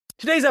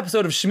Today's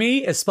episode of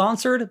Shmee is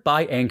sponsored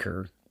by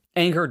Anchor.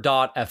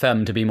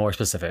 Anchor.fm to be more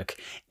specific.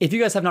 If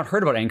you guys have not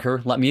heard about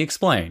Anchor, let me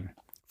explain.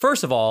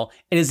 First of all,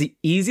 it is the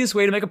easiest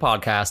way to make a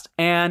podcast,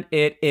 and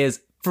it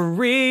is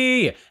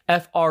free.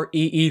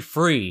 F-R-E-E,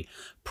 free.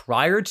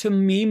 Prior to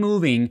me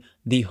moving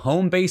the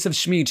home base of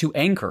Shmee to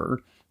Anchor,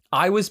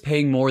 I was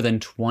paying more than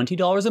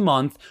 $20 a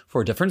month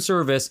for a different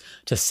service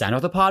to send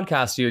out the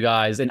podcast to you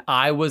guys, and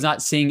I was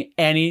not seeing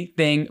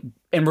anything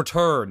in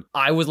return.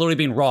 I was literally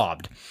being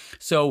robbed.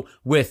 So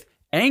with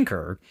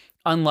Anchor,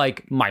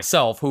 unlike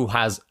myself, who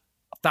has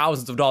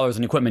thousands of dollars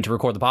in equipment to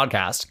record the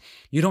podcast,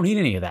 you don't need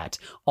any of that.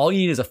 All you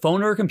need is a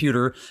phone or a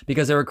computer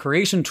because there are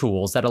creation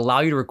tools that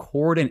allow you to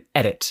record and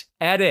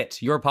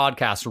edit your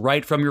podcast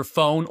right from your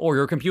phone or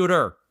your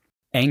computer.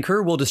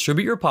 Anchor will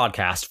distribute your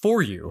podcast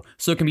for you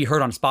so it can be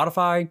heard on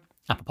Spotify,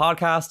 Apple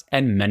Podcasts,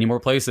 and many more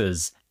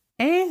places.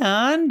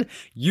 And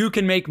you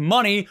can make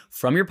money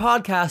from your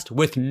podcast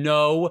with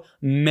no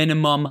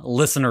minimum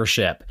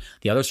listenership.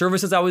 The other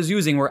services I was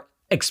using were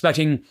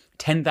expecting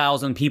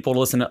 10,000 people to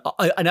listen to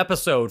an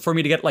episode for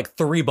me to get like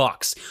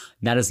 $3.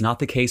 That is not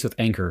the case with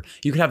Anchor.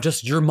 You can have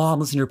just your mom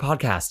listen to your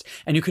podcast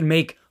and you can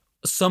make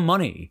some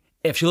money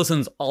if she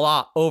listens a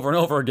lot over and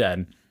over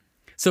again.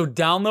 So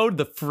download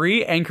the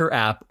free Anchor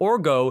app or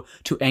go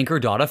to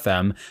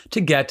anchor.fm to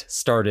get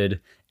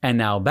started. And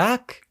now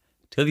back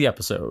to the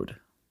episode.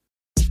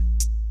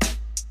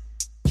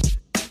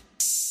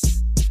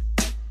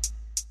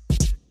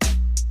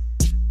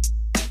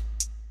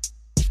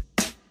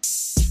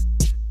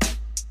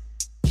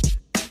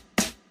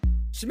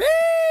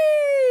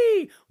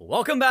 Shmee!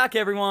 Welcome back,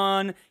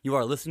 everyone. You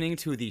are listening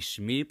to the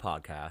Shmee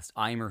podcast.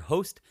 I am your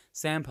host,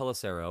 Sam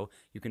Pellicero.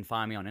 You can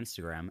find me on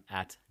Instagram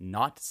at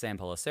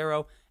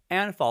 @NotSamPellicero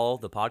and follow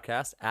the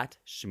podcast at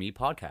Shmee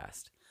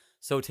Podcast.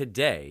 So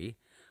today's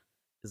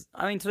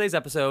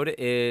episode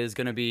is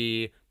going to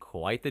be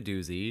quite the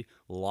doozy.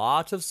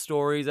 Lots of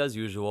stories as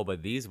usual,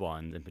 but these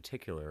ones in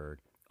particular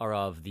are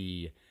of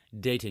the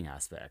dating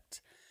aspect.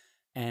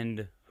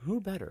 And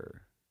who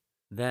better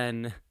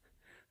than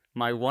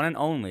my one and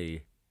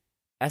only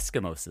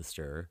Eskimo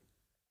sister.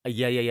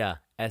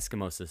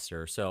 Eskimo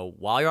sister. So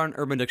while you're on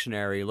Urban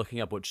Dictionary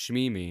looking up what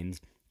Shmee means,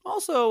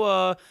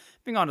 also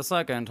being on a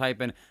second, type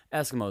in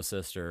Eskimo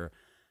sister.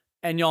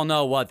 And y'all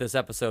know what this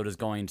episode is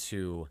going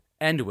to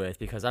end with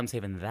because I'm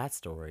saving that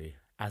story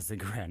as the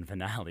grand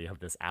finale of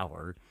this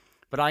hour.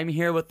 But I'm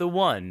here with the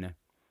one,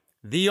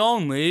 the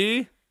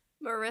only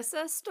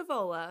Marissa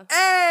Stavola.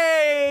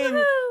 Hey!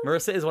 Woo-hoo!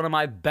 Marissa is one of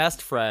my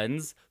best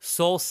friends.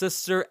 Soul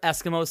sister,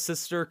 Eskimo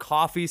sister,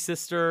 coffee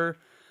sister,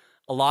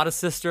 a lot of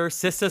sister.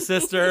 Separated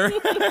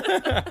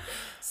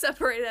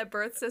at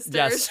birth sisters.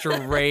 Yeah,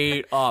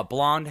 straight up.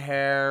 Blonde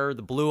hair,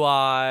 the blue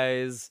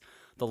eyes,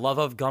 the love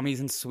of gummies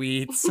and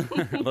sweets.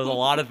 There's a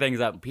lot of things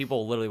that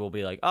people literally will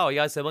be like, oh, you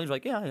guys siblings?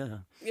 Like, yeah.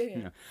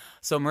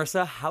 So,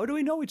 Marissa, how do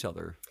we know each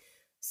other?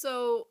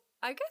 So,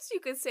 I guess you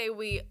could say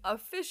we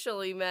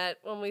officially met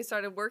when we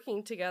started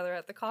working together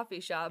at the coffee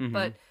shop,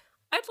 but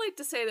I'd like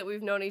to say that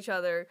we've known each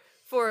other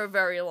for a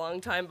very long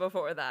time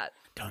before that.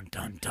 Dun,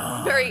 dun,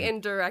 dun. Very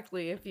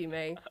indirectly, if you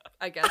may,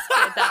 I guess,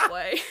 put it that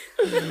way.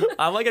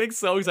 I'm like getting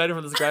so excited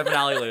for this grand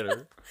finale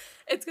later.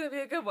 It's going to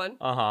be a good one.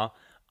 What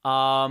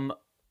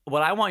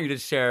I want you to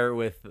share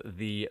with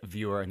the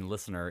viewer and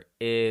listener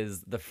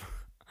is the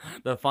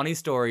funny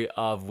story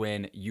of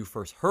when you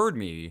first heard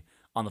me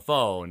on the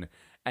phone.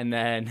 And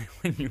then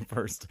when you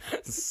first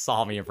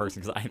saw me in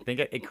person, because I think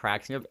it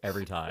cracks me up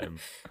every time.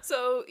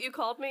 So you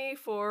called me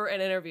for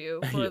an interview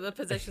for the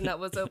position that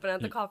was open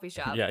at the coffee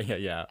shop.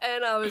 Yeah.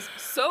 And I was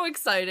so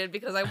excited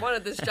because I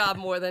wanted this job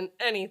more than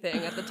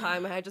anything at the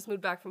time. I had just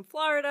moved back from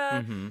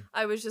Florida.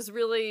 I was just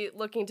really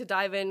looking to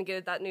dive in and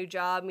get that new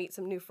job, meet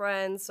some new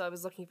friends. So I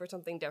was looking for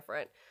something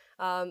different.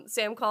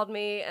 Sam called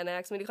me and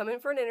asked me to come in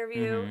for an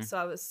interview. So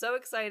I was so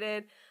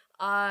excited.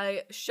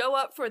 I show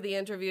up for the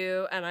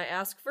interview and I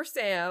ask for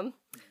Sam,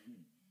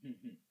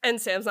 and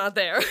Sam's not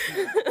there.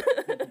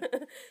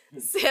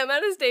 Sam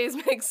had his days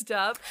mixed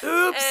up.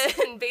 Oops.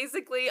 And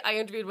basically I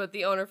interviewed with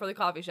the owner for the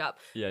coffee shop.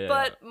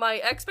 But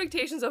my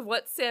expectations of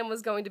what Sam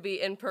was going to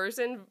be in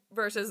person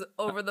versus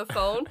over the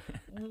phone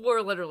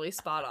were literally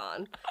spot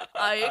on.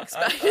 I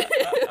expected him.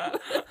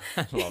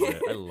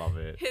 I love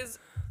it. His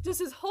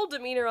whole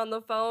demeanor on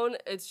the phone,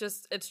 it's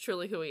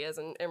truly who he is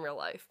in real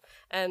life.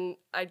 And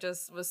I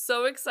just was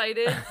so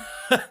excited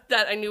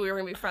that I knew we were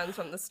going to be friends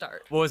from the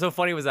start. What was so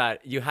funny was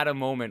that you had a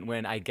moment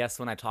when I talked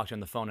to you on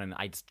the phone and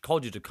I just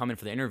called you to come in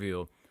for the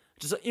interview.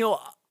 Just,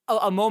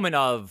 a moment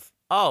of,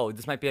 oh,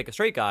 this might be like a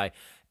straight guy.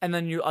 And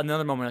then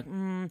another moment,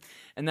 like,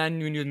 and then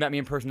when you met me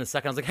in person the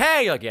second, I was like,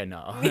 hey, you're like, yeah,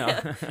 no.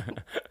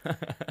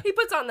 He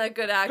puts on that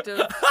good act of,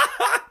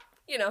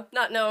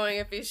 not knowing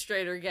if he's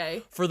straight or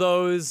gay. For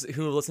those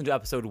who listen to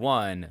episode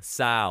 1,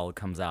 Sal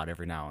comes out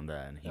every now and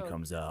then. He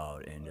comes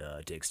out and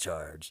takes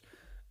charge.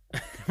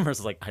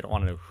 Marissa's like, I don't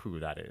want to know who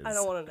that is. I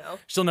don't want to know.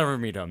 She'll never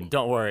meet him.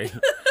 Don't worry.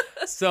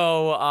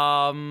 So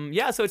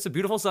it's a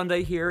beautiful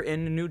Sunday here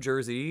in New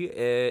Jersey.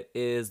 It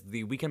is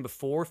the weekend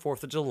before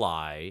 4th of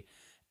July,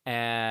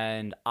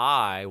 and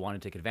I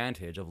want to take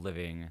advantage of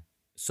living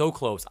So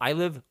close. I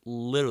live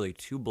literally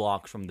 2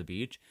 blocks from the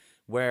beach,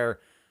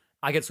 where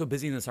I get so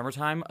busy in the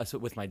summertime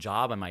with my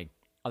job and my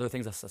other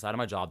things aside of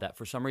my job that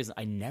for some reason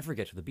I never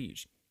get to the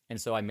beach. And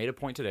so I made a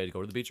point today to go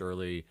to the beach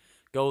early,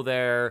 go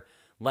there,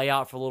 lay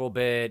out for a little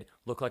bit,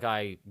 look like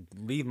I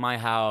leave my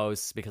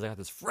house because I got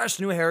this fresh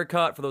new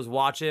haircut for those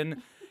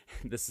watching.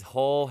 This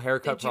whole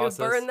haircut process.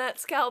 Did you burn that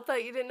scalp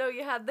that you didn't know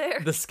you had there?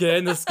 The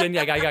skin.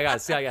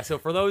 Yeah. So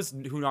for those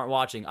who aren't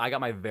watching, I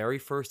got my very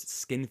first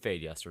skin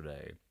fade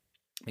yesterday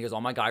because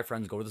all my guy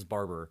friends go to this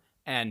barber,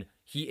 and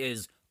he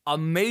is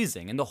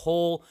amazing, and the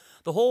whole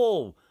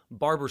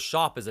barber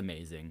shop is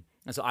amazing.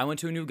 And so I went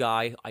to a new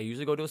guy. I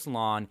usually go to a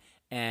salon,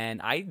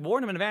 and I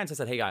warned him in advance. I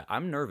said, hey, guy,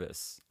 I'm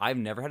nervous. I've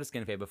never had a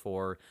skin fade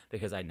before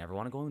because I never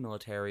want to go in the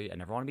military. I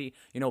never want to be,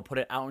 put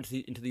it out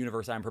into the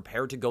universe. I'm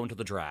prepared to go into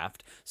the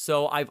draft.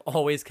 So I've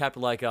always kept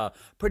like a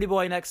pretty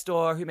boy next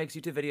door who makes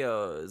YouTube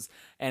videos.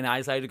 And I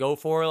decided to go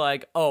for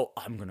like, oh,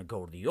 I'm going to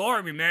go to the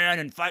army, man,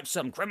 and fight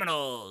some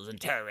criminals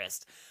and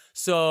terrorists.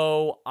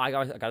 So I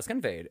got a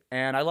skin fade,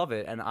 and I love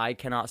it, and I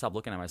cannot stop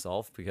looking at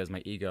myself because my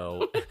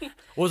ego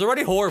was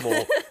already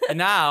horrible, and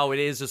now it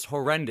is just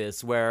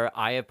horrendous, where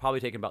I have probably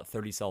taken about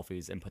 30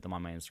 selfies and put them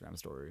on my Instagram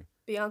story.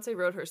 Beyonce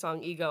wrote her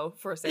song Ego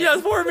for Sam. Yes,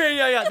 for me.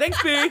 Yeah.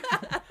 Thanks, B.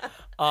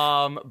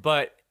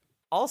 But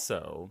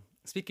also,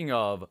 speaking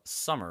of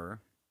summer,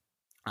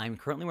 I'm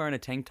currently wearing a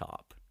tank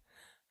top.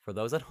 For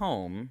those at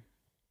home,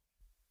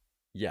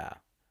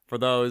 for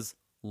those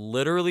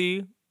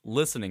literally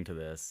listening to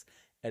this,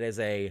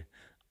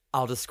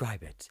 I'll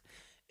describe it.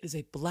 It is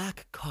a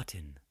black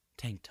cotton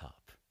tank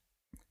top.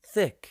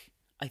 Thick.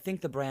 I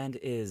think the brand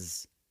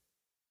is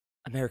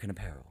American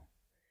Apparel.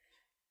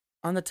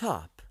 On the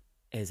top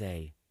is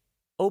a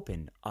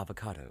open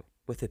avocado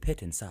with a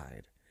pit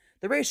inside.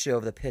 The ratio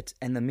of the pit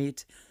and the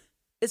meat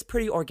is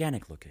pretty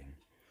organic looking.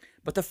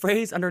 But the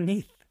phrase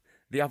underneath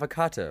the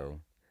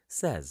avocado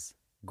says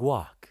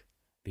guac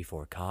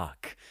before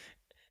cock.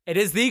 It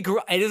is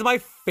my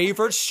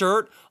favorite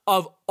shirt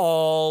of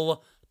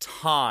all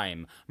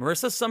time.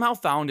 Marissa somehow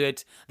found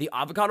it. The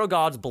avocado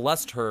gods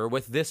blessed her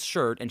with this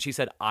shirt, and she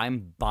said,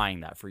 I'm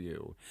buying that for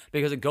you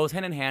because it goes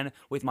hand in hand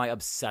with my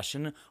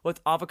obsession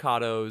with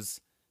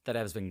avocados that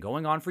has been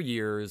going on for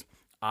years.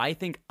 I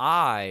think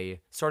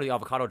I started the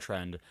avocado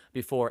trend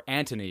before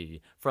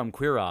Anthony from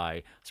Queer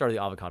Eye started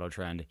the avocado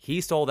trend.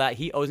 He stole that.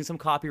 He owes me some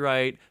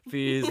copyright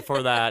fees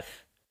for that.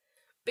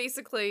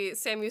 Basically,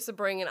 Sam used to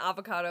bring an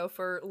avocado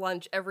for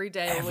lunch every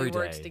day when we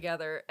worked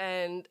together,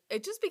 and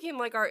it just became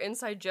like our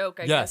inside joke,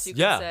 I guess you could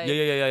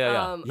say.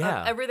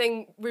 Yeah.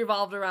 Everything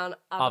revolved around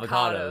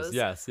avocados.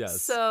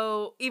 Yes.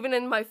 So even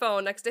in my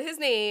phone next to his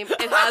name,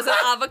 it has an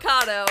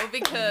avocado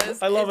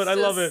because I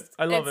love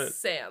it.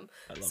 Sam.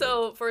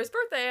 For his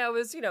birthday, I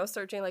was,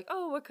 searching like,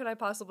 oh, what could I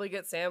possibly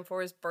get Sam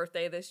for his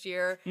birthday this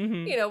year?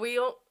 Mm-hmm.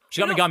 She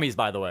got me gummies,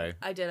 by the way.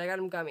 I did. I got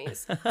him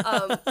gummies.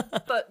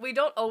 But we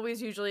don't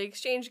always usually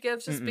exchange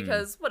gifts just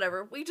because,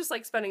 whatever. We just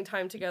like spending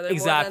time together more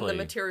than the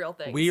material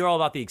things. We are all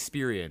about the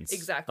experience.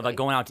 Exactly. Of like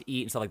going out to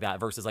eat and stuff like that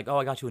versus like, oh,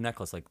 I got you a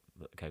necklace. Like,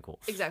 okay, cool.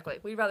 Exactly.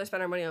 We'd rather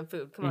spend our money on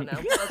food. Come on now.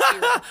 Let's be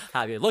real.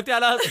 Have you looked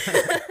at us?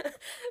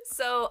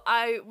 So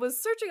I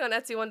was searching on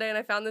Etsy one day and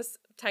I found this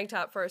tank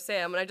top for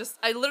Sam. And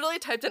I literally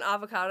typed in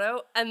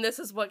avocado and this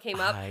is what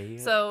came up.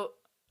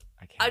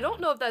 I don't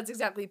know if that's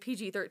exactly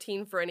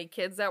PG-13 for any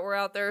kids that were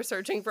out there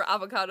searching for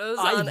avocados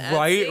on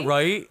Etsy.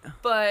 Right.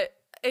 But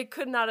it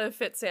could not have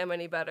fit Sam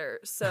any better.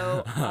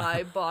 So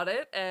I bought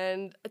it,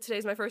 and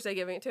today's my first day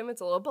giving it to him.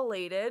 It's a little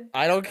belated.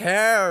 I don't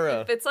care.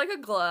 It fits like a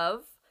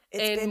glove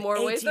in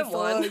more ways than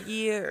one.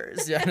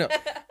 Years. Yeah, I know.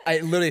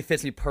 It literally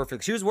fits me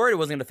perfect. She was worried it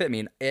wasn't going to fit me,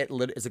 and it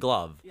is a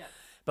glove. Yeah.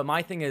 But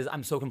my thing is,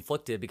 I'm so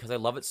conflicted because I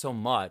love it so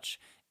much,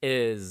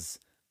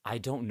 I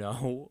don't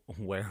know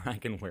where I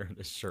can wear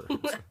this shirt.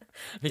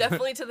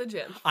 Definitely to the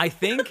gym. I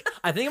think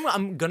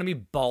I'm gonna be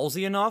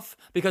ballsy enough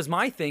because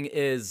my thing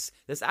is,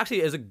 this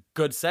actually is a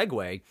good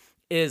segue,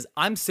 is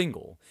I'm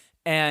single.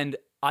 And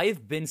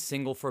I've been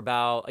single for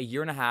about a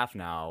year and a half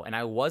now, and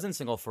I wasn't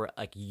single for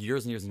like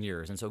years and years and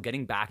years. And so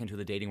getting back into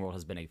the dating world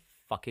has been a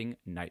fucking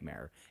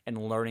nightmare, and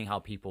learning how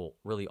people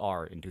really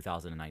are in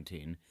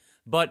 2019.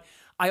 But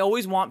I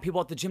always want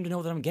people at the gym to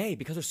know that I'm gay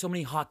because there's so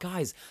many hot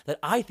guys that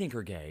I think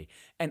are gay.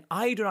 And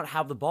I do not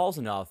have the balls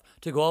enough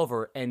to go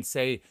over and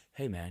say,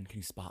 hey man, can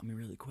you spot me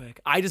really quick?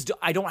 I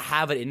don't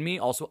have it in me.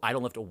 Also, I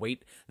don't lift a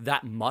weight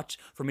that much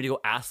for me to go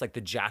ask like the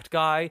jacked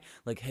guy,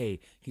 like, hey,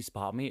 can you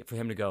spot me? For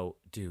him to go,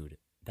 dude,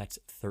 that's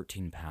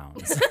 13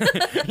 pounds.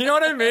 You know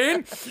what I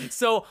mean?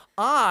 So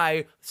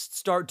I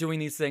start doing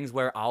these things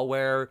where I'll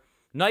wear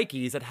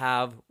Nikes that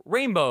have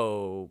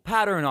rainbow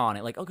pattern on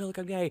it. Like, okay, look,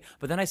 I'm gay.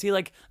 But then I see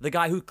like the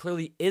guy who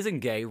clearly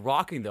isn't gay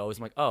rocking those.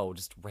 I'm like, oh,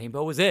 just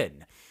rainbow is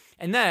in.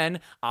 And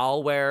then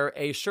I'll wear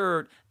a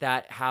shirt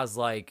that has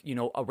like,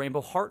 a rainbow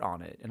heart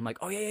on it. And I'm like,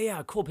 oh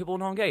yeah, cool. People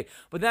know I'm gay.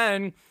 But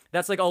then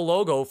that's like a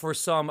logo for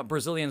some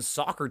Brazilian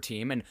soccer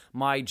team. And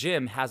my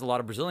gym has a lot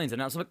of Brazilians in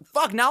it. So I'm like,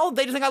 fuck, now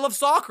they just think I love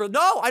soccer.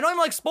 No, I don't even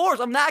like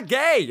sports. I'm not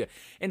gay.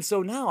 And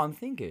so now I'm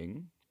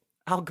thinking,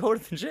 I'll go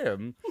to the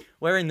gym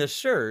wearing this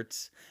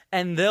shirt,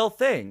 and they'll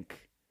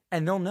think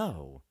And they'll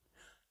know,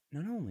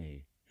 not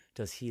only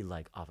does he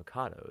like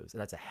avocados,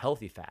 and that's a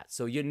healthy fat,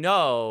 so you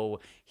know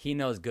he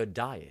knows good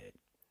diet,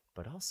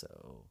 but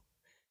also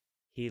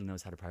he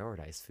knows how to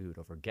prioritize food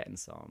over getting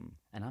some,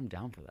 and I'm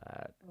down for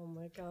that. Oh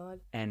my God.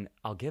 And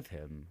I'll give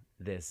him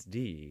this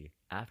D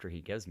after he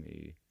gives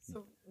me.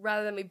 So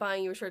rather than me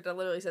buying you a shirt that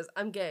literally says,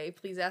 I'm gay,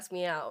 please ask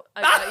me out,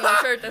 I got you a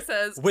shirt that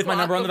says, with my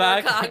number on the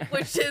back, cock,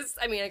 which is,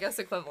 I mean, I guess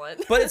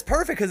equivalent. But it's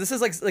perfect because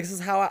this is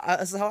how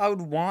I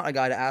would want a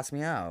guy to ask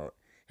me out.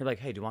 He'd be like,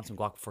 hey, do you want some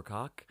guac before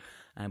cock?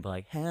 And I'd be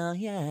like, hell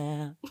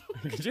yeah.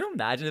 Could you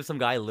imagine if some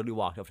guy literally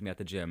walked up to me at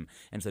the gym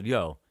and said,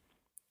 yo,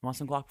 want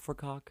some guac before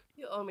cock?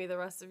 You owe me the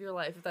rest of your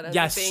life if that ends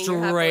Yeah, up being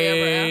your happily ever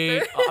straight.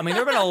 after. I mean,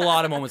 there have been a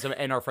lot of moments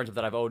in our friendship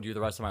that I've owed you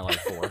the rest of my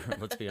life for.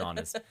 Let's be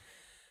honest.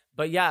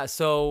 But yeah,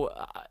 so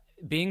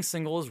being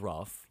single is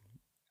rough.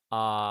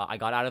 I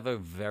got out of a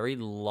very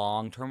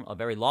long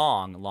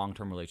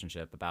long-term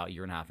relationship about a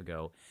year and a half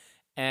ago.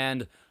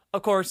 And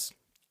of course,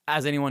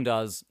 as anyone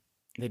does,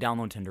 they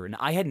download Tinder. And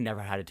I had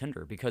never had a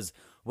Tinder because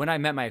when I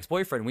met my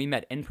ex-boyfriend, we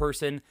met in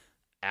person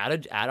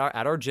at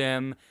our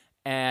gym.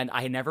 And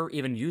I had never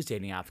even used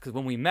dating apps because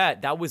when we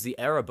met, that was the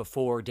era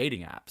before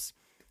dating apps.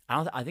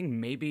 I think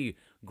maybe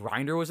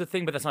Grindr was a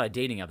thing, but that's not a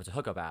dating app; it's a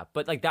hookup app.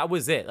 But like that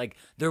was it. Like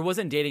there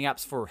wasn't dating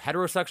apps for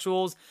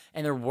heterosexuals,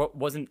 and there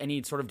wasn't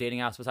any sort of dating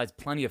apps besides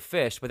Plenty of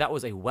Fish. But that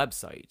was a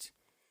website,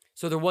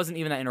 so there wasn't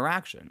even that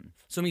interaction.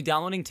 So me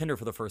downloading Tinder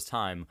for the first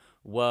time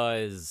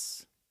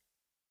was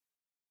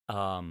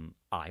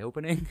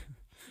eye-opening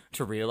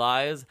to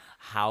realize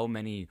how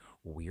many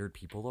weird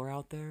people are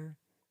out there.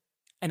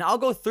 And I'll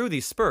go through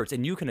these spurts,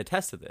 and you can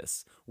attest to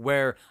this,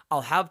 where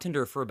I'll have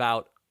Tinder for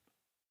about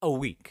a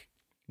week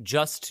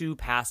just to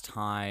pass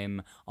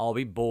time. I'll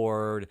be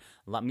bored.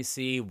 Let me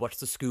see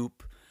what's the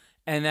scoop.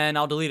 And then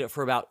I'll delete it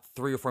for about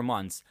 3 or 4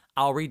 months.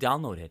 I'll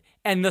re-download it.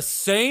 And the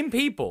same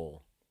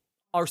people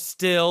are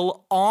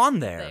still on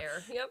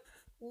there. Yep.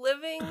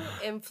 Living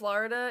in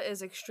Florida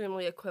is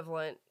extremely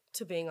equivalent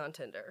to being on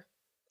Tinder.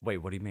 Wait,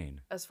 what do you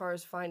mean? As far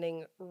as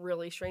finding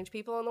really strange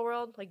people in the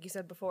world, like you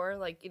said before,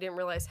 like you didn't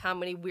realize how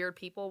many weird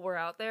people were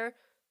out there.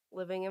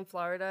 Living in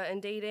Florida and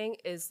dating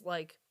is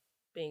like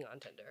being on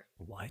Tinder.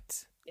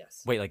 What?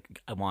 Yes. Wait, like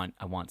I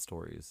want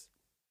stories.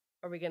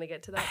 Are we gonna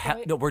get to that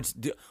point? No,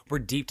 we're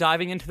deep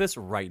diving into this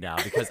right now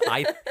because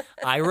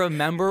I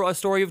remember a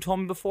story you've told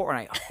me before,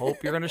 and I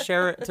hope you're gonna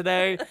share it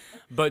today.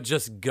 But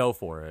just go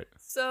for it.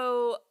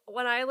 So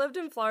when I lived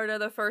in Florida,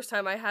 the first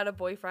time I had a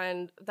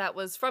boyfriend that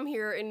was from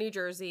here in New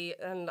Jersey,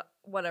 and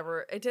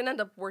whatever, it didn't end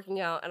up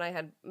working out, and I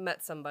had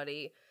met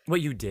somebody.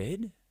 Wait, you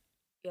did?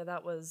 Yeah,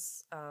 that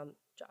was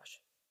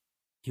Josh.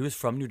 He was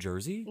from New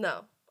Jersey?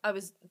 No, I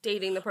was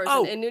dating the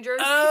person in New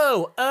Jersey.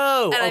 And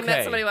I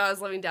met somebody while I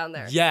was living down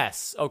there.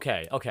 Yes.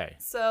 Okay.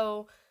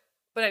 So,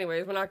 but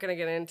anyways, we're not going to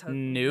get into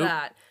Nope.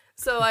 that.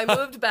 So I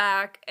moved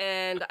back,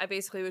 and I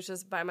basically was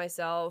just by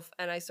myself,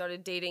 and I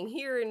started dating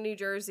here in New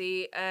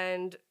Jersey,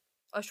 and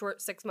a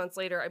short 6 months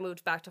later, I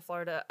moved back to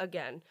Florida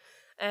again.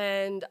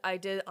 And I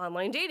did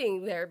online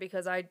dating there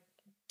because I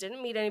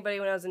didn't meet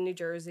anybody when I was in New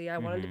Jersey. I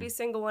wanted to be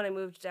single when I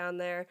moved down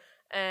there,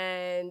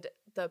 and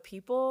the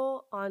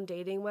people on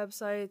dating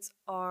websites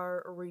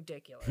are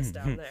ridiculous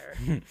down there.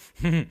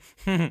 It's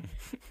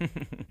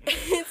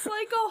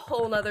like a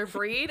whole nother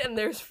breed, and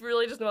there's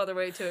really just no other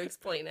way to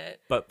explain it.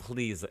 But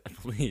please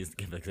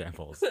give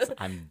examples.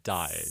 I'm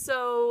dying.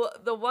 So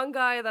the one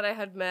guy that I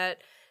had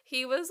met,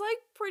 he was like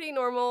pretty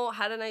normal,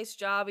 had a nice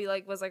job. He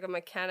like was like a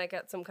mechanic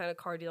at some kind of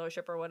car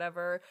dealership or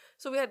whatever.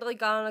 So we had like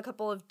gone on a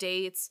couple of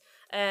dates,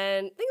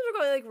 and things were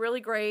going like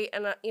really great.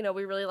 And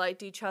we really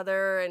liked each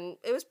other, and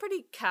it was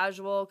pretty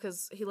casual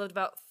because he lived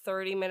about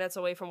 30 minutes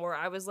away from where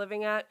I was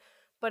living at.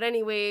 But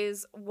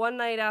anyways, one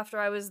night after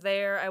I was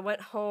there, I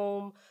went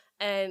home,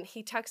 and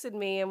he texted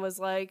me and was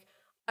like,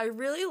 I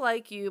really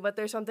like you, but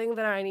there's something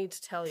that I need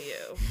to tell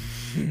you.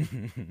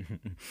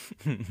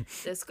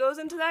 This goes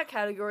into that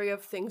category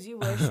of things you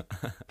wish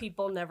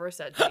people never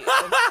said to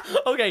you.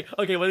 Okay,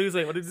 what did you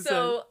say?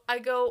 So I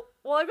go,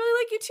 well, I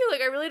really like you too.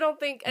 Like, I really don't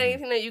think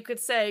anything that you could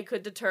say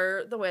could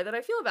deter the way that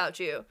I feel about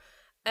you.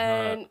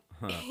 And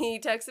he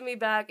texted me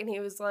back, and he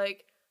was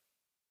like,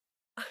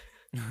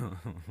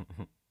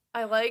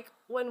 I like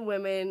when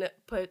women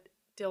put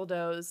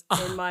dildos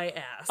in my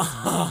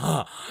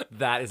ass.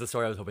 That is the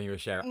story I was hoping you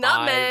would share.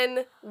 Not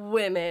men,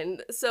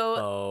 women.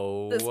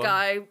 So this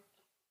guy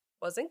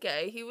wasn't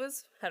gay. He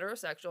was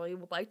heterosexual. He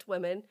liked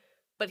women,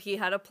 but he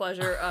had a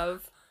pleasure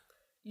of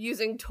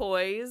using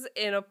toys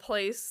in a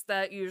place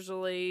that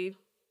usually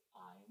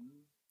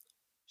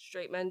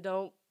straight men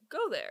don't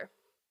go there.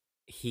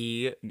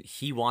 He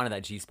wanted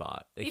that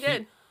G-spot. He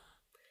did.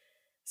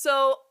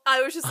 So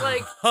I was just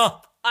like,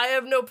 I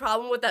have no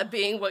problem with that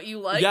being what you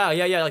like. Yeah.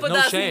 Like, but no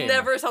that's shame.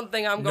 never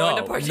something I'm going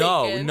to partake in.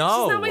 No. It's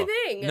just not my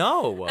thing.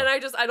 No. And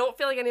I don't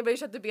feel like anybody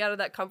should have to be out of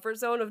that comfort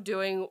zone of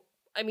doing,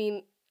 I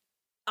mean,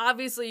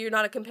 obviously you're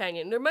not a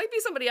companion. There might be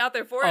somebody out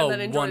there for him that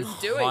enjoys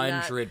doing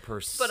that.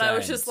 100%. But I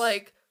was just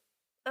like,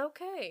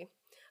 okay.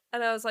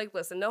 And I was like,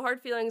 listen, no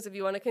hard feelings. If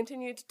you want to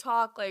continue to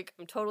talk, like,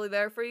 I'm totally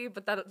there for you,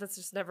 but that's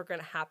just never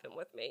going to happen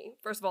with me.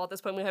 First of all, at this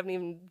point, we haven't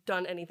even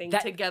done anything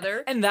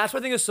together. And that's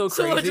what I think is so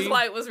crazy. Which is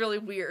why it was really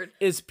weird.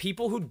 Is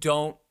people who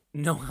don't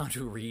know how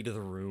to read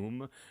the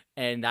room,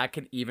 and that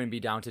can even be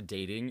down to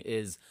dating,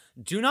 is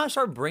do not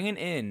start bringing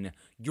in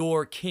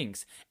your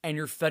kinks and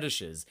your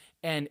fetishes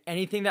and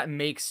anything that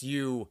makes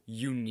you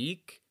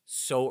unique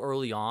so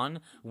early on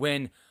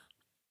when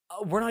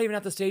we're not even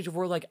at the stage of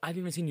where, like, I've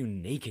even seen you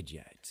naked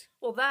yet.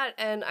 Well, that,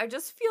 and I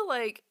just feel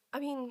like,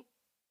 I mean,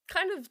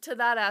 kind of to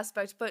that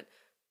aspect, but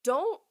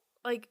don't,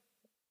 like,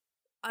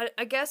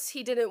 I guess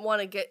he didn't want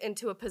to get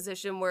into a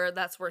position where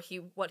that's where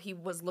what he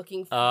was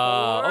looking for.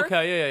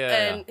 Okay,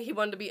 yeah. And he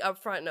wanted to be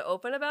upfront and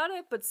open about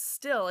it, but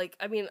still, like,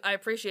 I mean, I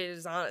appreciated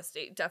his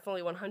honesty,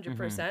 definitely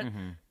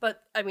 100%.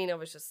 But, I mean, it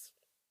was just,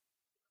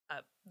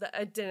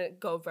 I didn't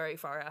go very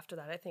far after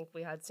that. I think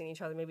we had seen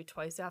each other maybe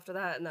twice after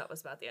that, and that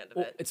was about the end of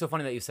it. It's so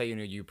funny that you say,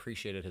 you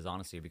appreciated his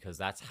honesty, because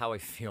that's how I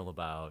feel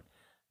about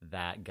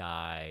that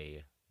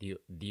guy,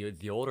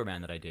 the older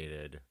man that I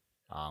dated,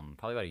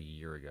 probably about a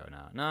year ago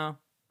now. No.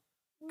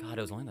 God,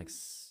 it was only like...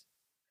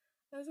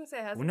 I was going to say,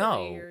 it hasn't been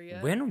a year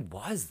yet. When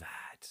was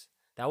that?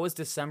 That was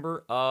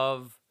December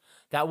of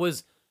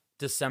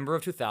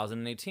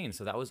 2018,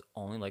 so that was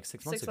only like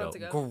 6 months ago.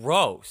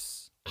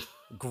 Gross.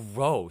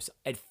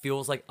 It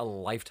feels like a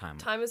lifetime.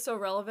 Time is so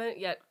relevant,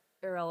 yet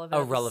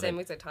irrelevant. At the same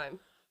exact time.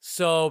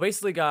 So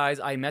basically, guys,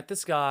 I met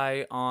this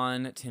guy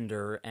on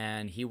Tinder,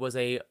 and he was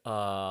a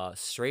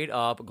straight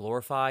up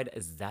glorified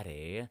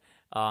zaddy.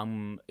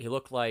 He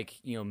looked like,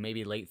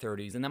 maybe late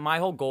 30s. And then my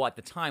whole goal at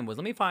the time was,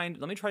 let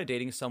me try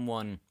dating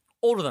someone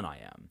older than I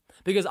am,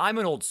 because I'm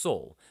an old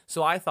soul.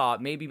 So I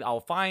thought maybe I'll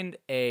find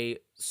a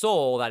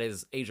soul that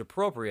is age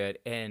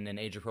appropriate and an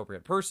age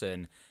appropriate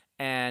person,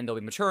 and they'll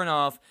be mature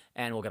enough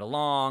and we'll get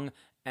along,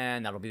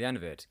 and that'll be the end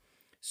of it.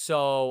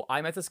 So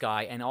I met this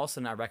guy, and all of a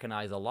sudden I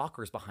recognized the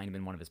lockers behind him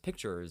in one of his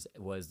pictures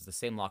was the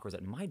same lockers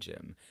at my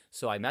gym.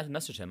 So I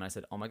messaged him, and I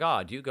said, oh my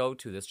God, do you go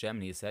to this gym?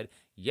 And he said,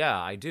 yeah,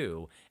 I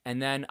do.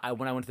 And then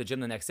when I went to the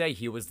gym the next day,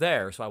 he was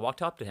there. So I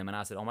walked up to him, and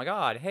I said, oh my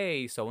God,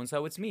 hey,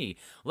 so-and-so, it's me.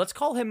 Let's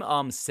call him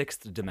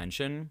Sixth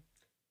Dimension.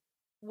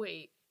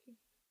 Wait.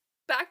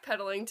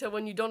 Backpedaling to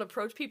when you don't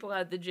approach people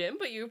at the gym,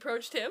 but you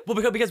approached him?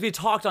 Well, because we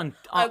talked on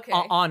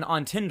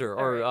Tinder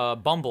or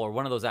Bumble or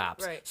one of those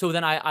apps. Right. So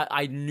then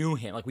I knew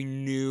him. Like, we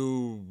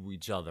knew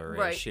each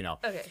other-ish, Right.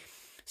 Okay.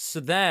 So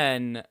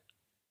then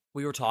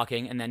we were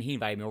talking, and then he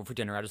invited me over for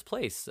dinner at his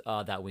place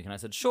that week, and I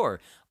said, sure.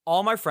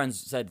 All my friends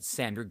said,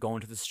 Sam, you're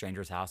going to this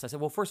stranger's house. I said,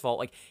 well, first of all,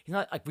 like, he's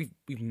not, like,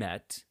 we've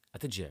met at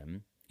the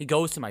gym. He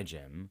goes to my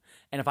gym,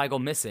 and if I go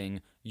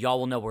missing, y'all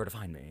will know where to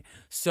find me.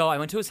 So I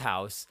went to his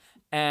house,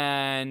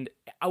 and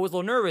I was a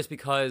little nervous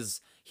because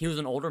he was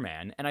an older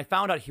man, and I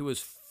found out he was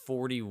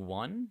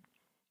 41,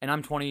 and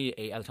I'm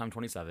 28 at the time,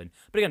 27.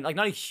 But again, like,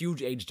 not a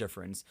huge age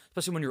difference,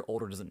 especially when you're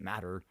older, it doesn't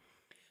matter.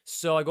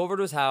 So I go over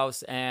to his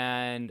house,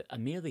 and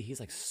immediately he's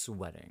like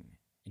sweating,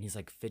 and he's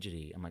like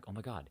fidgety. I'm like, oh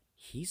my God,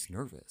 he's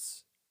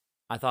nervous.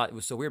 I thought it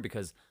was so weird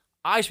because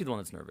I should be the one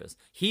that's nervous.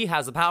 He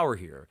has the power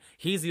here.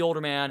 He's the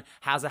older man,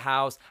 has a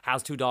house,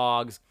 has 2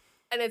 dogs.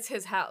 And it's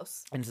his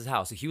house.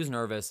 So he was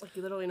nervous. Like,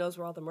 he literally knows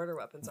where all the murder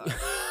weapons are.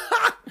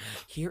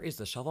 Here is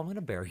the shovel I'm going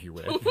to bury you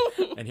with.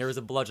 And here is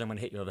a bludgeon I'm going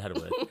to hit you over the head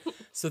with.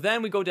 So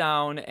then we go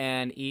down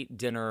and eat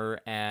dinner,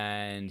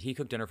 and he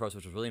cooked dinner for us,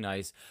 which was really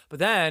nice. But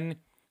then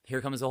here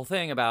comes the whole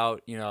thing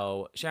about,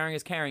 sharing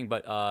is caring,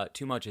 but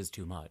too much is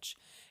too much.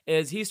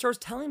 Is he starts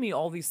telling me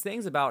all these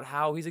things about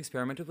how he's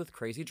experimented with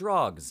crazy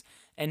drugs,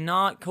 and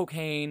not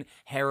cocaine,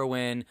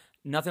 heroin,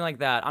 nothing like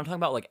that. I'm talking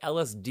about like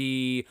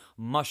LSD,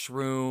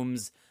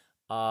 mushrooms,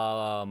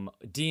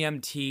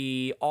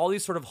 DMT, all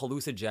these sort of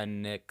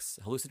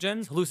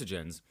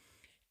hallucinogens.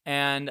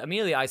 And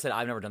immediately I said,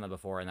 I've never done that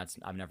before, and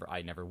I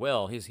never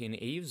will.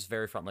 He was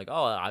very front, like,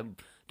 oh,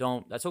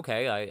 that's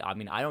okay. I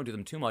mean, I don't do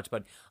them too much,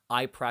 but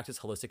I practice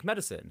holistic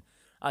medicine.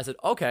 I said,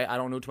 okay, I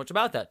don't know too much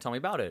about that. Tell me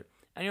about it.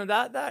 And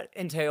that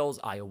entails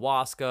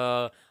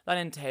ayahuasca. That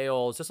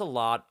entails just a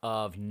lot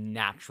of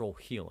natural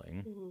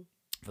healing,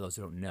 for those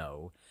who don't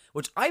know,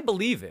 which I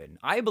believe in.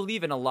 I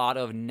believe in a lot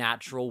of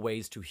natural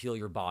ways to heal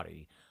your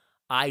body.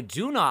 I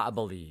do not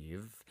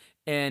believe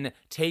in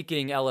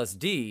taking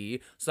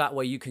LSD so that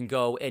way you can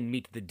go and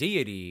meet the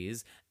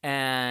deities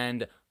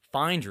and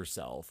find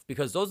yourself,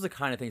 because those are the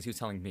kind of things he was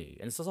telling me.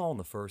 And this was all on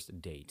the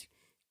first date.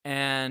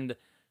 And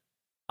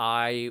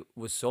I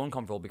was so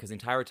uncomfortable because the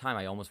entire time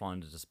I almost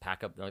wanted to just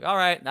pack up. Like, all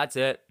right, that's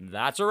it.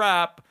 That's a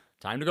wrap.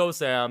 Time to go,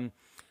 Sam.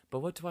 But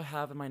what do I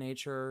have in my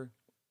nature?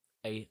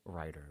 A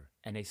writer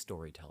and a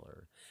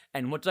storyteller.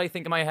 And what did I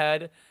think in my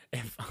head?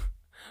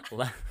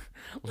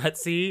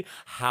 Let's see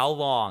how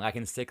long I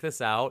can stick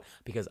this out,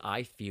 because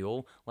I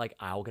feel like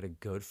I'll get a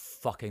good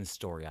fucking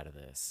story out of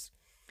this.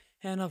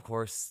 And of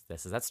course,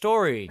 this is that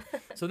story.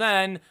 So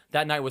then,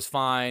 that night was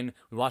fine.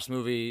 We watched the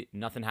movie.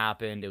 Nothing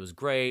happened. It was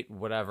great.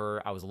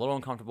 Whatever. I was a little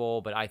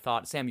uncomfortable, but I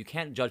thought, Sam, you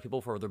can't judge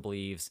people for their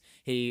beliefs.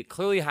 He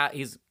clearly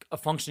he's a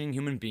functioning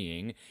human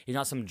being. He's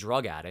not some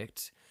drug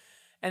addict.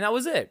 And that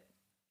was it.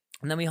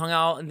 And then we hung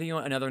out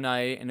another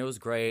night, and it was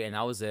great, and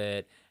that was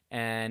it.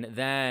 And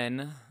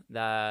then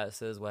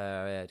this is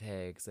where it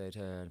takes a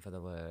turn for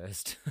the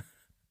worst.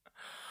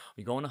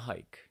 We go on a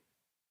hike,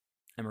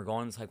 and we're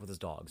going on this hike with his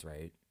dogs,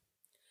 right?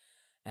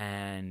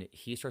 And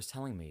he starts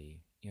telling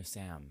me,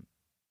 Sam,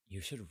 you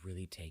should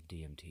really take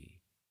DMT.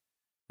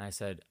 And I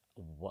said,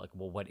 well,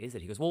 what is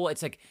it? He goes, well,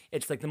 it's like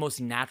the most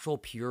natural,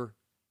 pure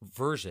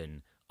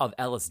version of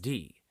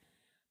LSD.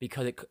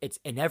 Because it's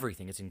in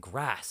everything. It's in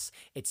grass.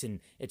 It's in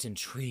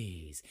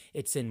trees.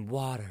 It's in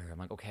water. I'm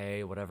like,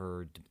 okay,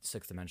 whatever,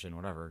 sixth dimension,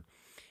 whatever.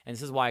 And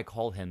this is why I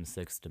call him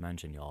Sixth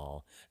Dimension,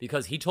 y'all.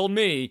 Because he told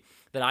me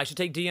that I should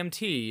take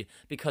DMT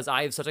because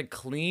I have such a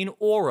clean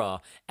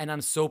aura and I'm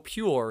so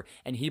pure.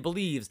 And he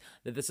believes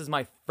that this is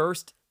my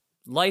first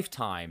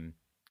lifetime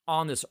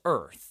on this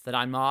earth, that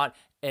I'm not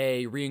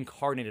a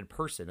reincarnated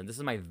person. And this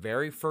is my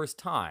very first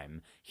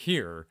time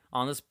here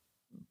on this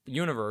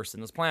universe,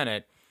 in this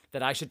planet,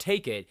 that I should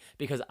take it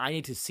because I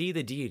need to see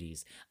the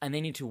deities and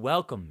they need to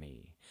welcome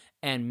me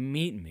and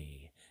meet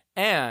me.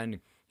 And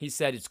he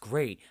said it's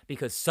great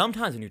because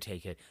sometimes when you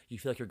take it, you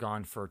feel like you're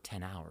gone for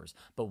 10 hours.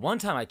 But one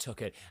time I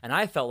took it and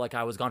I felt like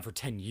I was gone for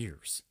 10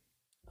 years.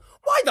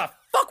 Why the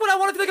fuck would I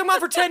want to feel like I'm gone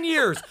for 10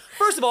 years?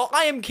 First of all,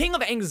 I am king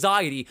of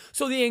anxiety.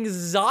 So the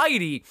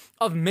anxiety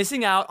of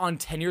missing out on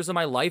 10 years of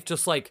my life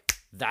just like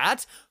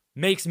that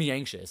makes me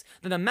anxious.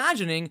 Then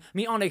imagining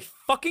me on a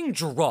fucking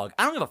drug.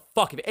 I don't give a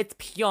fuck if it's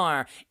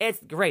pure. It's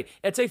great.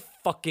 It's a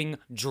fucking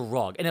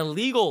drug. An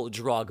illegal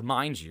drug,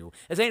 mind you.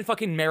 This ain't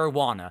fucking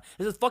marijuana.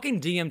 This is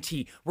fucking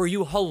DMT where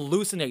you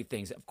hallucinate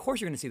things. Of course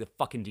you're gonna see the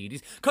fucking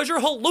deities because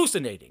you're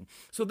hallucinating.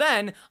 So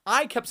then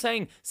I kept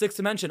saying, Sixth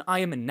Dimension, I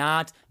am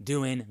not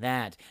doing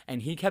that.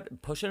 And he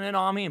kept pushing it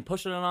on me and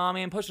pushing it on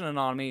me and pushing it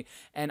on me.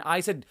 And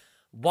I said,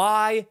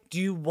 why do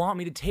you want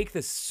me to take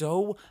this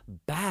so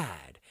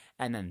bad?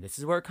 And then this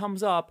is where it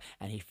comes up,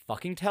 and he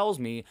fucking tells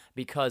me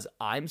because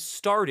I'm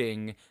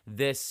starting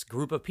this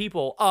group of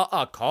people,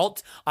 a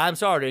cult. I'm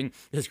starting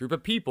this group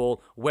of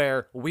people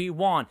where we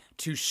want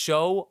to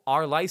show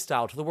our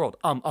lifestyle to the world.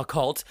 A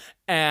cult,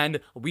 and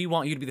we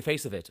want you to be the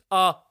face of it.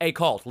 A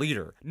cult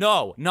leader.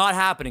 No, not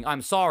happening.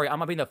 I'm sorry. I'm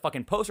not being the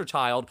fucking poster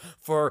child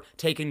for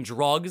taking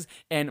drugs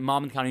in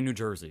Monmouth County, New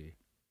Jersey.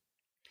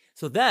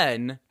 So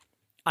then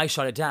I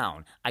shut it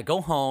down. I go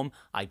home.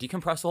 I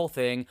decompress the whole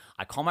thing.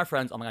 I call my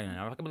friends. Oh my God, I'm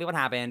not going to believe what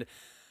happened.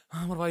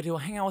 What do?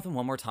 I hang out with him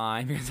one more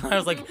time. I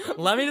was like,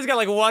 let me just get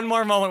like one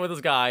more moment with this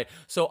guy.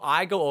 So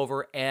I go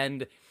over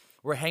and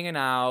we're hanging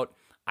out.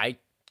 I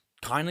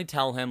kindly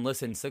tell him,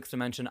 listen, Sixth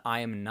Dimension,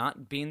 I am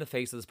not being the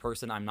face of this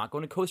person. I'm not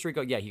going to Costa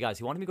Rica. Yeah, he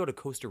wanted me to go to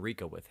Costa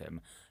Rica with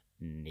him.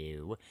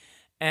 No.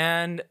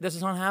 And this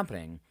is not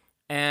happening.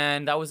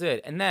 And that was it.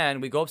 And then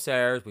we go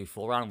upstairs. We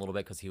fool around a little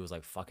bit because he was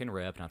like fucking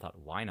ripped. And I thought,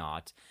 why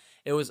not?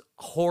 It was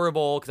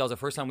horrible because that was the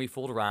first time we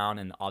fooled around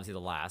and obviously the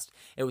last.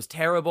 It was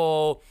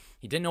terrible.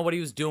 He didn't know what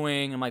he was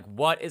doing. I'm like,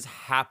 what is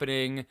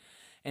happening?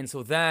 And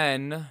so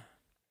then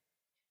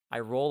I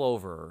roll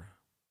over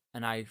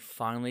and I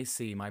finally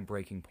see my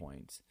breaking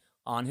point.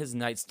 On his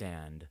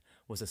nightstand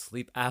was a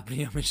sleep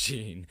apnea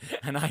machine.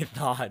 And I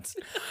thought,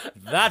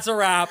 that's a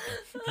wrap.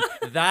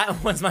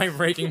 That was my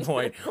breaking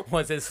point,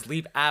 was his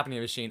sleep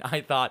apnea machine.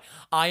 I thought,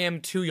 I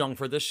am too young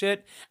for this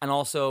shit. And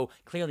also,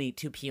 clearly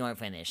too pure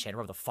for this shit,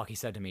 whatever the fuck he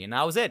said to me. And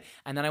that was it.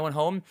 And then I went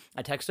home,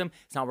 I texted him,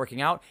 it's not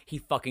working out. He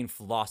fucking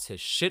flossed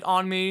his shit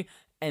on me.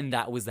 And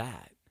that was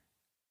that.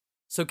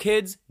 So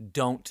kids,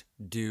 don't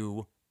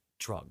do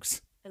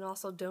drugs. And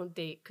also don't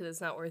date because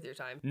it's not worth your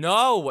time.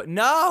 No.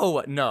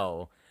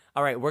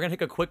 All right, we're going to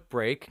take a quick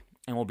break,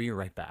 and we'll be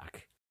right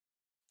back.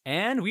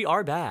 And we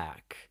are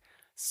back.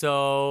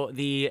 So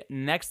the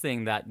next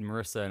thing that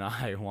Marissa and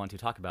I want to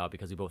talk about,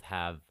 because we both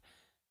have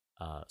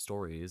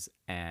stories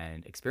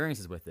and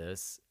experiences with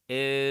this,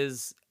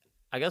 is,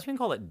 I guess we can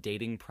call it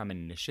dating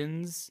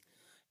premonitions,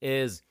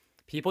 is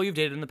people you've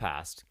dated in the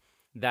past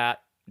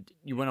that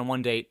you went on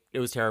one date, it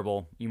was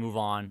terrible, you move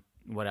on,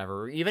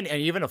 whatever,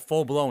 even a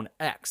full-blown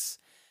ex,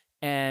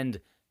 and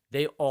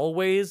they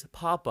always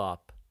pop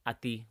up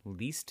at the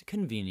least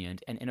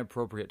convenient and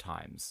inappropriate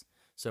times.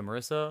 So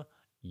Marissa,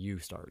 you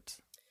start.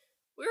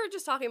 We were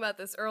just talking about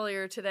this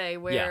earlier today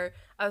where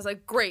I was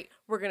like, great,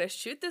 we're going to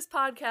shoot this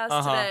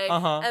podcast today.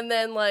 And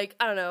then like,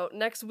 I don't know,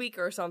 next week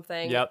or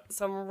something,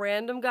 some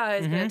random guy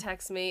is going to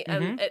text me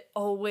and it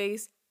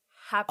always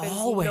happens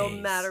no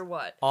matter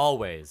what.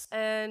 Always.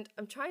 And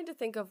I'm trying to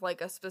think of like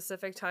a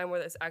specific time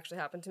where this actually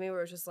happened to me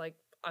where it's just like,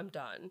 I'm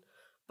done.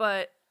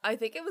 But I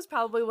think it was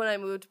probably when I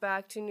moved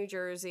back to New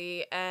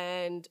Jersey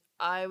and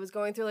I was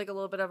going through like a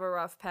little bit of a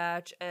rough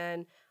patch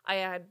and I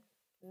had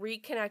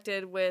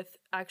reconnected with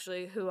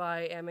actually who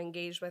I am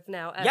engaged with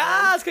now. Evan.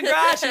 Yes,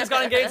 congrats! She just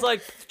got engaged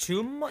like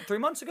 3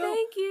 months ago?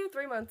 Thank you,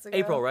 3 months ago.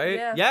 April, right?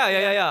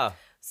 Yeah.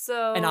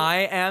 So, and I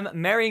am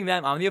marrying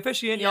them. I'm the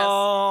officiant,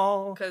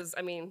 y'all. Because,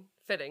 I mean,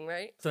 fitting,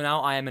 right? So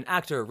now I am an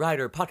actor,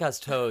 writer,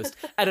 podcast host,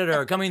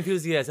 editor, gummy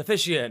enthusiast,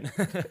 officiant.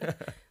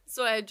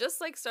 So I had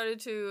just like started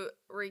to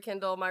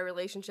rekindle my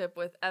relationship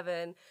with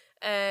Evan,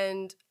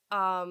 and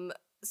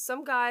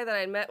some guy that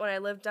I met when I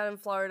lived down in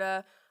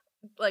Florida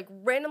like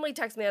randomly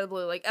text me out of the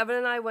blue. Like Evan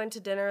and I went to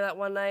dinner that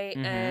one night,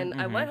 and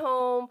I went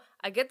home.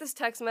 I get this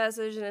text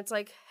message, and it's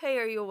like, "Hey,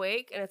 are you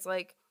awake?" And it's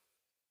like,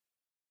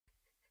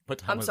 What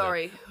time "I'm was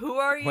sorry, who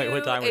are you?" Wait,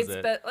 what time was It's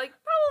it? been like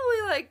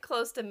probably like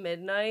close to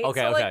midnight.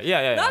 Okay, so, okay. like,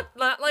 Yeah.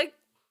 Not like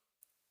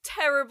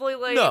terribly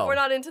late. No. We're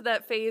not into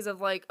that phase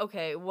of like,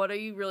 okay, what are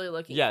you really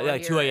looking Yeah, for? yeah,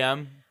 like here? 2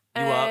 a.m.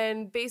 You up?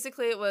 And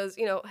basically it was,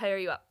 hey, are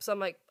you up? So I'm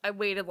like, I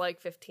waited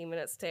like 15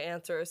 minutes to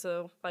answer.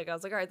 So like, I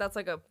was like, all right, that's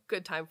like a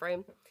good time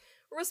frame.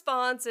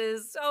 Response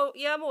is, oh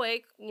yeah, I'm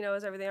awake.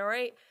 Is everything all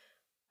right?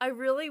 I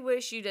really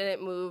wish you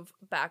didn't move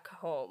back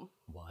home.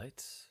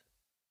 What?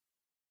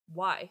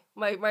 Why?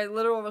 My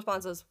literal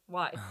response is,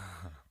 why?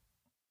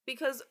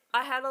 Because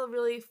I had a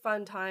really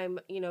fun time,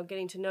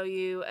 getting to know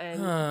you and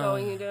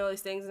going and doing all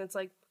these things. And it's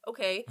like,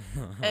 okay.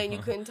 And you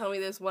couldn't tell me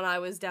this when I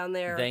was down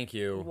there. Thank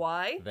you.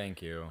 Why?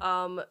 Thank you.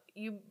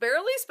 You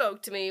barely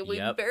spoke to me. We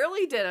Yep.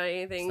 barely did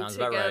anything Sounds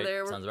together. about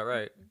right. Sounds about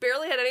right.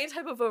 Barely had any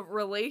type of a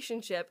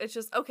relationship. It's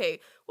just, okay,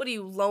 what are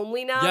you,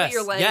 lonely now? Yes,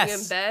 You're laying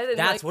yes. in bed? And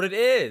That's what it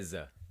is.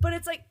 But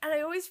it's like, and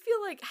I always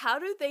feel like, how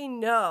do they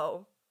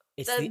know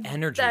It's that, the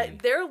energy. that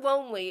they're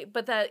lonely,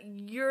 but that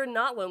you're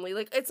not lonely?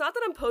 Like, it's not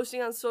that I'm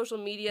posting on social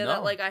media that,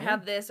 No, like, I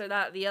have this or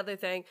that, the other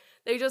thing.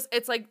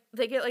 It's like,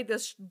 they get, like,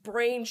 this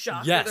brain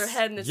shock Yes, to their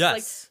head, and it's yes.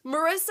 just like,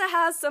 Marissa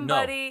has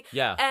somebody,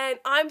 yeah. and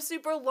I'm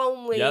super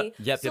lonely,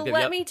 Yep, so yep.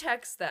 let me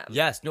text them.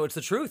 Yes, no, it's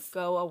the truth.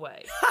 Go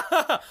away.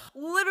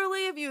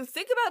 Literally, if you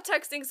think about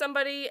texting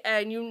somebody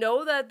and you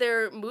know that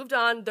they're moved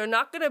on, they're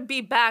not going to be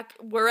back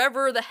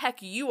wherever the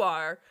heck you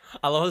are.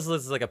 I love this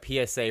is like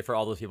a PSA for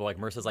all those people. Like,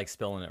 Marissa's like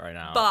spilling it right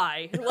now.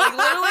 Bye. Like,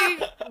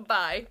 literally,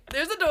 bye.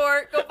 There's a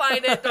door. Go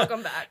find it. Don't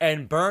come back.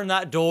 And burn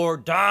that door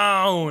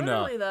down.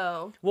 Literally,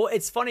 though. Well,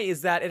 it's funny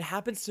is that it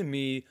happens to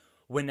me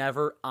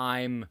whenever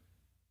I'm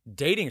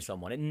dating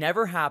someone. It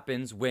never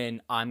happens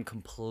when I'm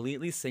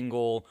completely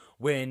single,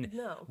 when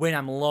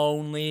I'm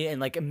lonely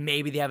and like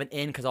maybe they have an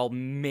in because I'll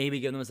maybe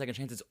give them a second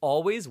chance. It's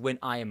always when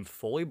I am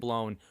fully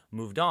blown,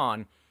 moved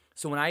on.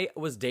 So when I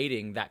was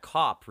dating that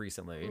cop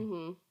recently,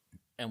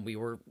 and we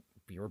were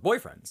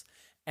boyfriends,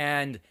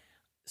 and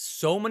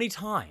so many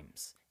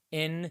times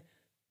in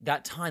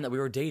that time that we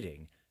were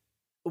dating,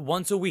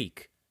 once a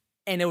week,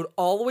 and it would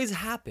always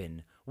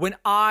happen when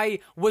I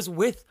was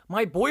with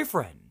my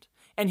boyfriend,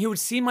 and he would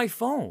see my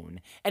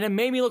phone, and it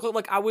made me look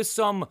like I was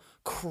some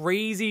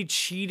crazy,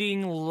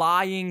 cheating,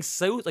 lying,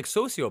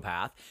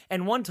 sociopath.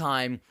 And one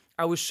time,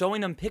 I was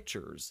showing him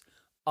pictures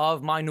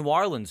of my New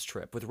Orleans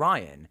trip with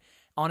Ryan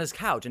on his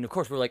couch, and of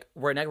course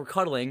we're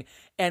cuddling,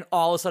 and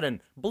all of a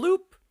sudden,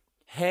 bloop,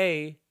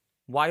 hey,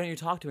 why don't you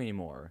talk to me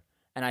anymore?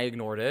 And I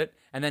ignored it,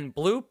 and then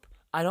bloop,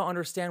 I don't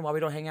understand why we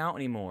don't hang out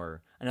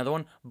anymore. Another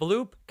one,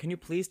 bloop, can you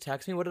please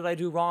text me? What did I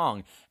do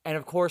wrong? And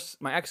of course,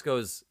 my ex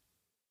goes,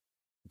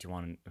 do you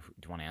want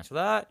to answer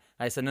that?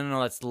 And I said,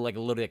 no, that's like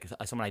literally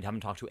like someone I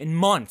haven't talked to in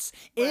months.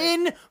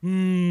 Right.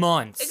 In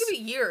months. It could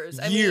be years.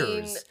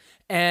 Years.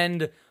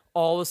 And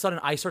all of a sudden,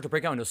 I start to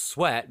break out into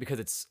sweat because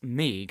it's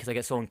me, because I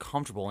get so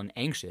uncomfortable and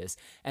anxious.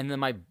 And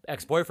then my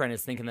ex-boyfriend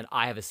is thinking that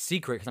I have a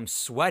secret because I'm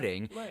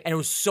sweating. Right. And it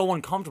was so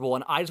uncomfortable.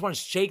 And I just want to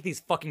shake these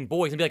fucking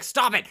boys and be like,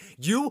 stop it.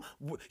 You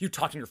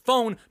talked on your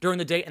phone during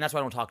the date, and that's why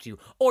I don't talk to you.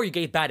 Or you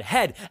gave bad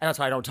head, and that's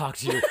why I don't talk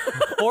to you.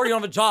 Or you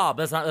don't have a job.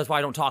 That's why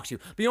I don't talk to you.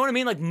 But you know what I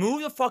mean? Like,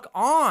 move the fuck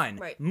on.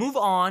 Right. Move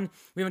on.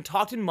 We haven't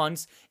talked in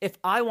months. If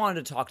I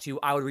wanted to talk to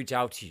you, I would reach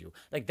out to you.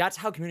 Like, that's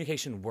how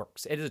communication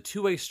works. It is a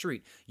two-way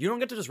street. You don't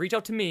get to just reach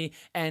out to me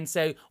and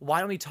say, why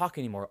don't we talk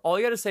anymore? All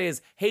you got to say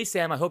is, hey,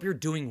 Sam, I hope you're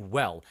doing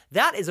well.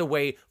 That is a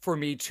way for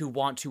me to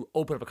want to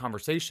open up a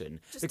conversation.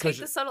 Just take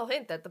the subtle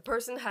hint that the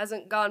person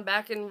hasn't gone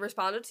back and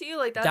responded to you.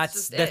 Like,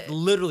 that's That's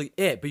literally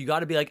it. But you got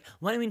to be like,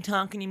 why don't we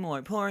talk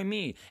anymore? Poor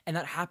me. And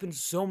that happened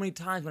so many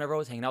times whenever I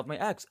was hanging out with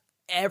my ex.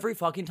 Every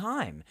fucking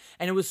time.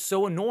 And it was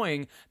so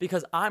annoying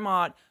because I'm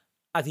not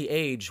at the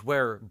age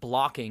where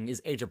blocking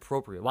is age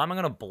appropriate. Why am I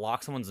going to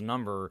block someone's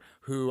number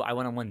who I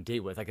went on one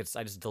date with? I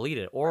just delete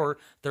it. Or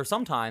there's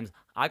sometimes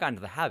I got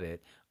into the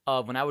habit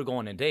of when I would go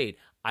on a date,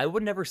 I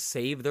would never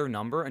save their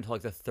number until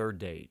like the third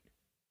date.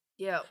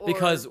 Yeah. Or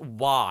Because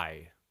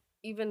why?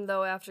 even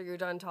though after you're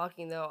done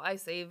talking, though, I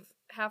save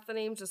half the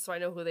names just so I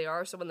know who they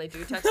are. So when they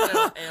do text me, I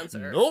don't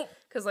answer. Nope.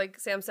 Because like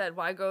Sam said,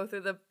 why go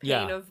through the pain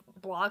Yeah. of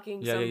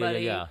blocking Yeah.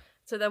 somebody?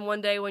 So then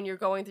one day when you're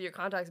going through your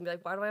contacts and be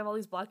like, why do I have all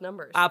these blocked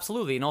numbers?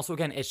 Absolutely. And also,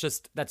 again, it's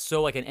just, that's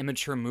so like an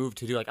immature move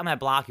to do. Like, I'm going to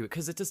block you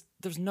because it just,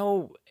 there's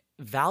no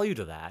value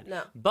to that.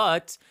 No.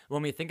 But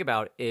when we think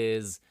about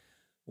is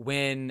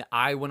when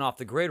I went off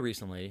the grid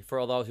recently, for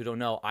all those who don't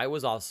know, I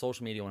was off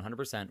social media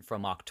 100%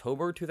 from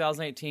October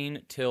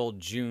 2018 till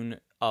June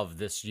of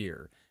this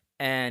year.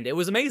 And it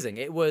was amazing.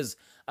 It was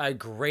a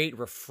great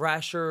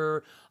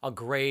refresher, a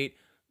great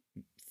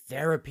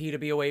therapy to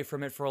be away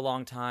from it for a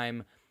long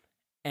time.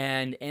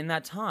 And in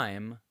that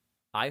time,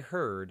 I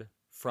heard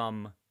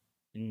from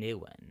no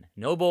one.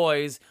 No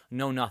boys,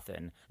 no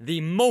nothing.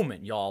 The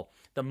moment, y'all.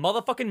 The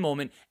motherfucking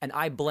moment. And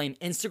I blame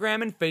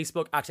Instagram and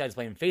Facebook. Actually, I just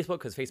blame Facebook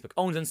because Facebook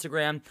owns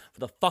Instagram for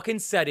the fucking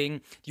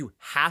setting. You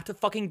have to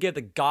fucking give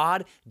the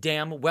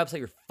goddamn website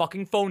your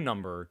fucking phone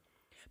number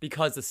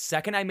because the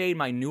second I made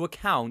my new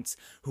accounts,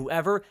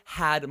 whoever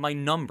had my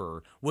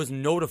number was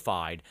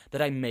notified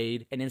that I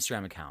made an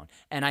Instagram account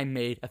and I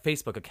made a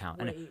Facebook account.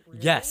 Wait, and really?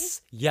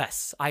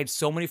 Yes. I had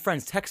so many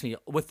friends text me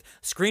with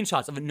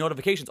screenshots of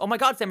notifications. Oh my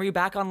God, Sam, are you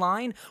back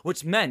online?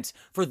 Which meant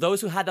for those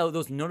who had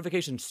those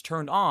notifications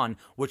turned on,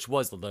 which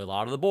was a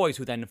lot of the boys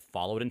who then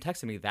followed and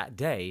texted me that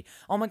day.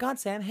 Oh my God,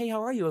 Sam, hey,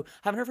 how are you?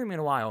 Haven't heard from you in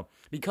a while.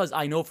 Because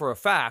I know for a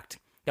fact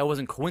that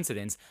wasn't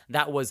coincidence.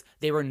 That was,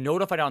 they were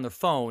notified on their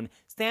phone,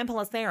 Sam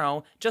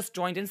Pellicero just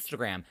joined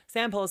Instagram.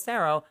 Sam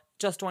Pellicero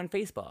just joined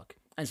Facebook.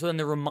 And so then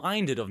they're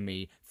reminded of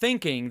me,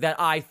 thinking that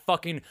I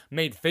fucking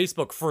made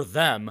Facebook for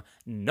them.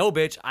 No,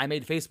 bitch, I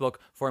made Facebook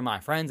for my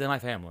friends and my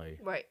family.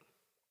 Right.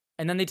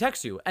 And then they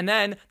text you. And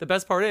then the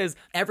best part is,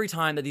 every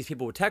time that these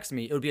people would text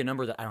me, it would be a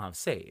number that I don't have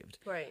saved.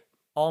 Right.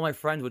 All my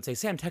friends would say,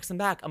 Sam, text them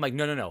back. I'm like,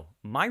 no.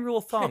 My rule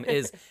of thumb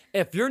is,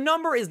 if your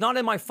number is not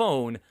in my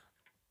phone,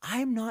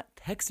 I'm not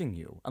texting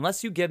you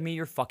unless you give me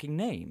your fucking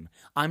name.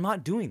 I'm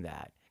not doing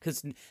that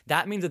because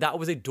that means that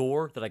was a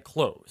door that I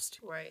closed.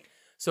 Right.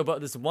 So, but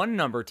this one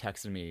number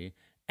texted me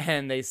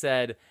and they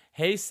said,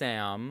 hey,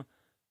 Sam,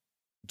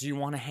 do you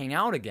want to hang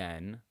out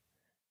again?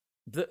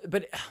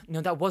 But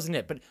no, that wasn't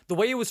it. But the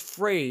way it was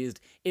phrased,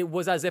 it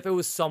was as if it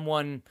was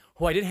someone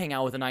who I did hang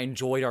out with and I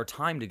enjoyed our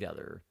time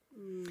together.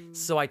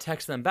 So I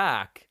texted them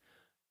back,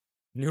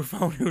 new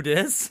phone, who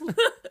dis?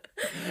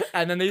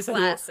 And then they said,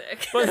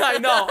 classic. But I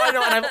know. And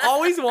I've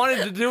always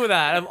wanted to do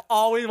that.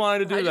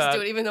 I just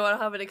do it even though I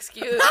don't have an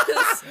excuse.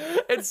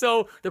 And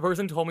so the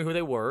person told me who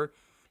they were.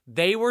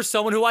 They were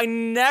someone who I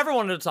never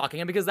wanted to talk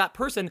again because that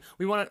person,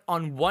 we went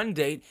on one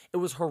date. It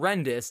was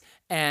horrendous.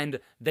 And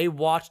they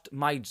watched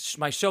my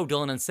show,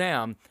 Dylan and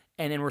Sam.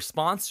 And in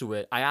response to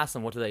it, I asked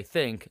them, what do they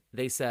think?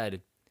 They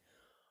said,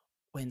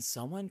 when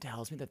someone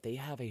tells me that they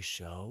have a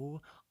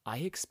show, I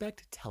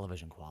expect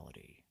television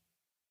quality.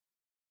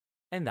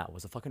 And that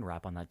was a fucking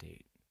wrap on that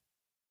date.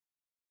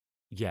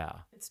 Yeah.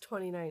 It's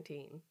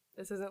 2019.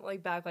 This isn't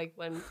like back like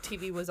when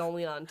TV was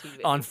only on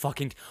TV. On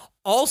fucking...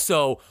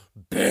 Also,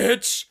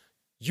 bitch,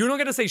 you don't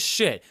get to say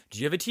shit. Do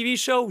you have a TV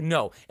show?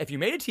 No. If you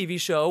made a TV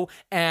show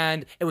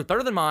and it was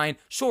better than mine,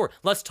 sure,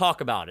 let's talk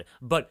about it.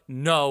 But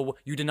no,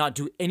 you did not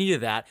do any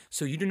of that,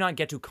 so you do not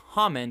get to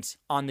comment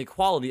on the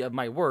quality of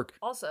my work.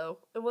 Also,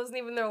 it wasn't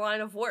even their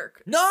line of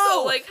work. No!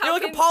 So, like, You're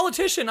like a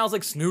politician. I was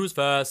like, snooze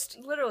fest.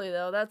 Literally,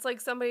 though, that's like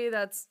somebody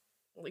that's...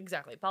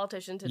 Exactly,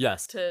 politician to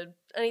Yes. to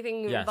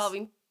anything Yes.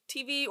 involving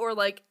TV or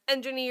like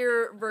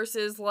engineer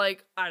versus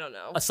like I don't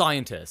know. A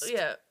scientist.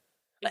 Yeah,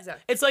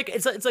 exactly.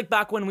 It's like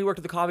back when we worked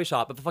at the coffee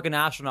shop. If a fucking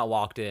astronaut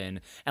walked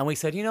in and we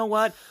said, you know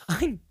what,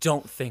 I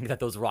don't think that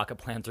those rocket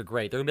plans are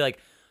great. They're gonna be like,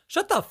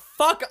 shut the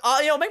fuck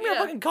up, make me a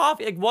fucking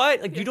coffee. Like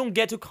what? Like you don't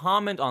get to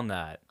comment on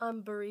that.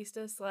 I'm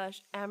barista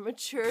 /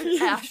 amateur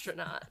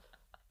astronaut.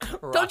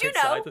 Don't you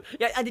know?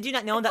 Yeah, did you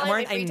not know that I'm fly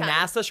wearing in a my free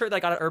time. NASA shirt that I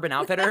got at Urban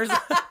Outfitters?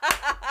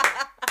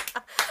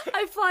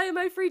 I fly in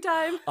my free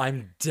time.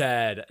 I'm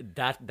dead.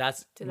 That's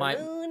To the my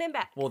moon and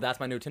back. well, that's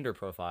my new Tinder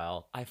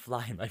profile. I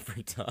fly in my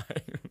free time.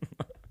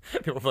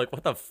 People are like,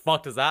 what the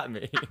fuck does that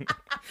mean?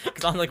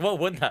 Because I'm like, what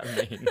would that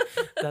mean?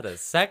 Is that a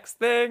sex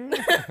thing?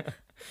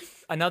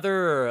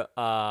 Another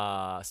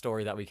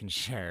story that we can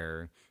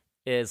share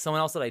is someone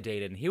else that I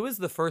dated. And he was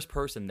the first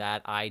person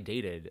that I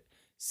dated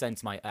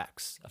since my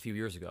ex a few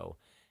years ago.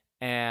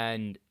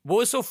 And what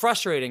was so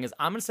frustrating is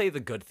I'm going to say the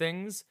good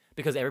things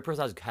because every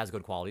person has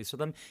good qualities to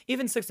them.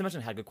 Even Sixth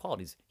Dimension had good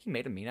qualities. He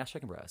made a mean-ass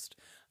chicken breast.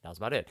 That was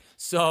about it.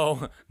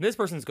 So this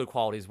person's good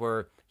qualities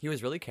were he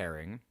was really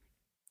caring.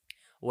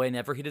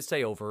 Whenever he did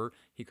stay over,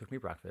 he cooked me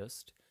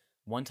breakfast.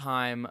 One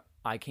time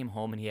I came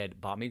home and he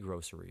had bought me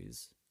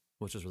groceries,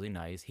 which was really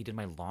nice. He did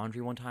my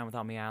laundry one time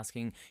without me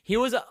asking. He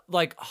was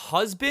like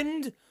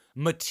husband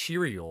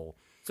material.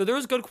 So there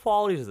was good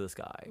qualities to this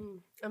guy.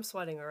 I'm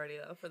sweating already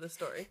though for this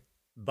story.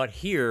 But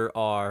here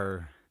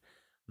are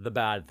the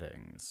bad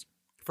things.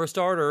 For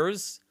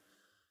starters,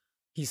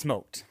 he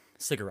smoked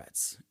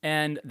cigarettes.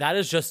 And that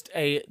is just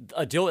a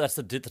deal. That's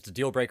a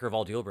deal breaker of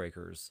all deal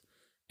breakers.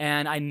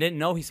 And I didn't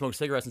know he smoked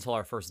cigarettes until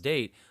our first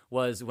date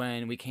was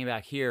when we came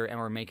back here and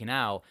we were making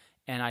out.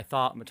 And I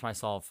thought to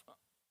myself,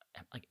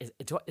 like,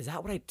 is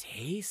that what I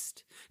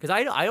taste? Because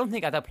I don't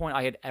think at that point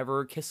I had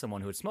ever kissed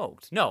someone who had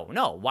smoked. No.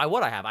 Why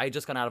would I have? I had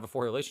just gotten out of a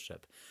 4-year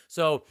relationship.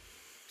 So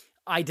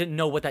I didn't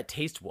know what that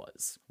taste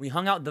was. We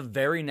hung out the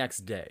very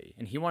next day,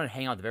 and he wanted to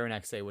hang out the very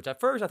next day, which at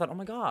first I thought, oh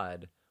my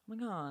god,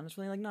 that's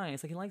really like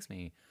nice, like he likes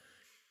me.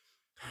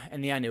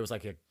 In the end, it was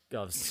like a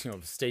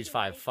stage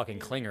 5 fucking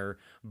clinger.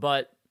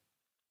 But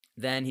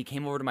then he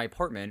came over to my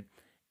apartment,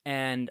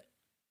 and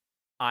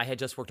I had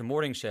just worked a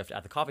morning shift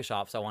at the coffee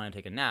shop, so I wanted to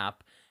take a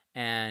nap.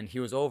 And he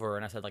was over,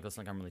 and I said, like,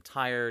 listen, like, I'm really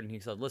tired. And he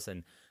said,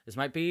 listen, this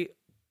might be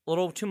a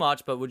little too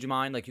much, but would you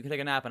mind? Like, you can take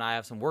a nap, and I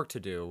have some work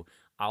to do.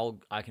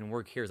 I can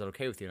work here. Is that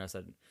okay with you? And I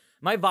said,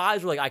 my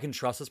vibes were like, I can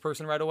trust this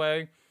person right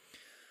away.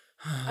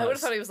 I would have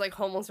thought he was like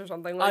homeless or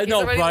something. Like I know,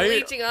 he's already right?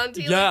 leeching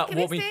onto you. Yeah, like, can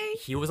I stay?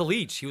 He was a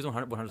leech. He was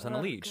 100%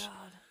 a leech.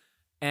 God.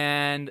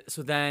 And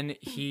so then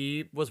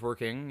he was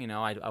working,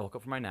 I woke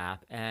up from my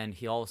nap, and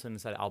he all of a sudden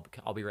said,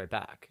 I'll be right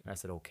back. And I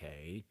said,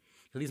 okay.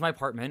 He leaves my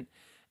apartment,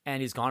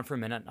 and he's gone for a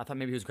minute. I thought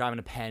maybe he was grabbing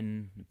a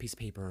pen, a piece of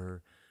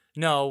paper.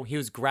 No, he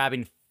was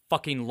grabbing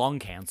fucking lung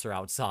cancer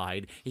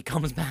outside. He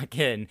comes back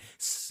in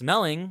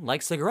smelling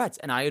like cigarettes,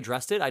 and I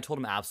addressed it. I told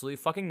him absolutely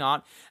fucking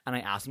not, and I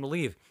asked him to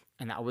leave.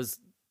 And that was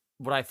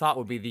what I thought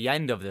would be the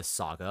end of this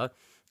saga.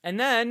 And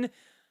then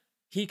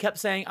he kept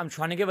saying, I'm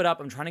trying to give it up.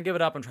 I'm trying to give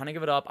it up. I'm trying to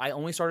give it up. I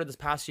only started this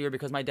past year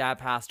because my dad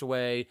passed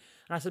away.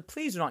 And I said,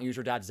 please do not use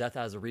your dad's death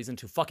as a reason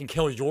to fucking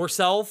kill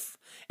yourself.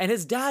 And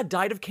his dad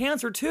died of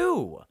cancer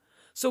too.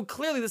 So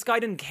clearly this guy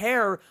didn't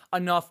care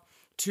enough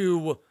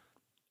to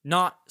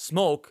not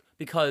smoke,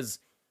 because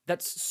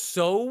that's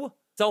so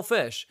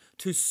selfish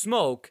to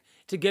smoke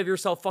to give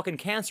yourself fucking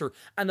cancer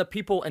and the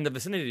people in the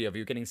vicinity of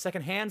you getting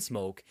secondhand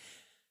smoke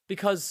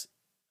because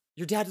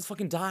your dad just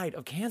fucking died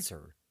of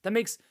cancer. That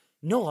makes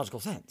no logical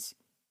sense.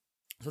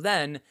 So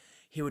then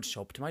he would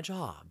show up to my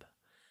job.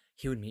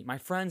 He would meet my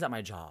friends at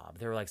my job.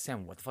 They were like,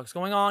 Sam, what the fuck's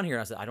going on here?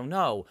 And I said, I don't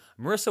know.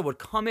 Marissa would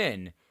come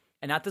in,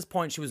 and at this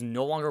point, she was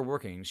no longer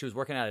working. She was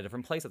working at a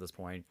different place at this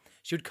point.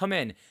 She would come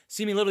in,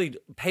 see me literally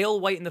pale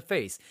white in the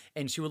face,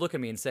 and she would look at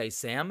me and say,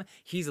 Sam,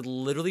 he's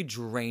literally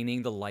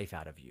draining the life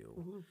out of you.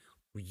 Mm-hmm.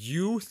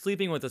 You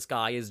sleeping with this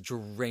guy is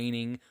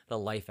draining the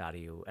life out of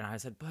you. And I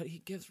said, but he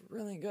gives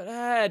really good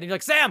head. And he's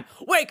like, Sam,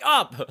 wake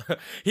up.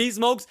 He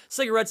smokes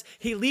cigarettes.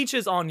 He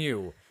leeches on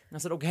you. And I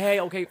said,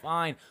 okay,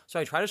 fine. So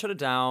I tried to shut it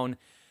down.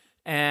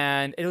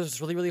 And it was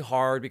just really, really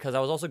hard because I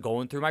was also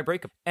going through my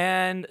breakup.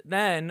 And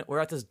then we're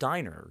at this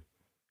diner.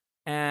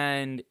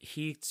 And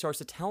he starts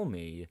to tell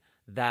me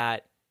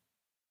that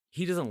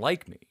he doesn't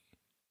like me.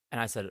 And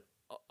I said,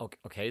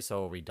 okay,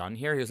 so are we done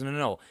here? He goes,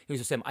 no. He was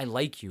just saying, I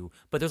like you,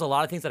 but there's a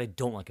lot of things that I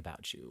don't like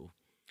about you.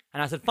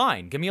 And I said,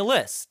 fine, give me a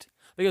list.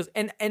 Because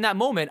in that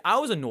moment, I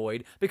was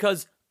annoyed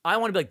because I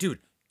want to be like, dude,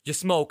 you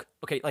smoke,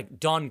 okay, like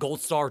done, gold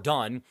star,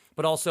 done.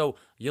 But also,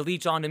 you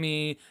leech onto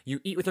me,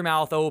 you eat with your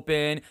mouth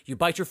open, you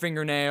bite your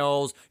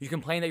fingernails, you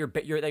complain that your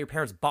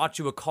parents bought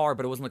you a car,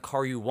 but it wasn't the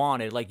car you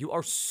wanted. Like, you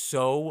are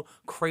so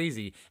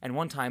crazy. And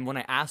one time when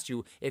I asked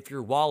you if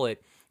your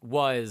wallet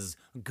was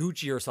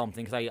Gucci or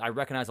something, because I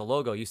recognized the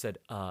logo, you said,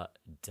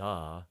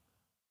 duh.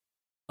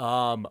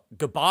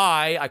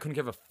 Goodbye. I couldn't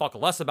give a fuck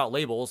less about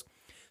labels.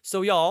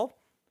 So y'all,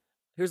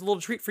 here's a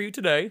little treat for you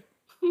today.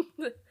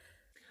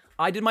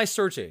 I did my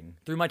searching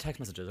through my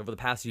text messages over the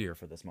past year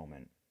for this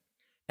moment.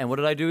 And what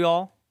did I do,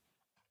 y'all?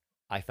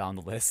 I found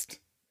the list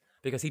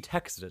because he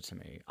texted it to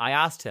me. I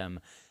asked him,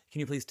 can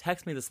you please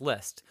text me this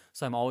list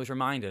so I'm always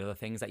reminded of the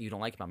things that you don't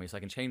like about me so I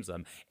can change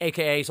them?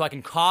 AKA, so I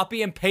can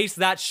copy and paste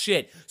that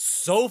shit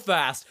so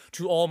fast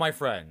to all my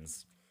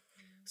friends.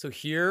 So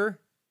here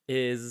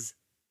is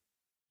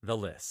the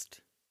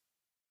list.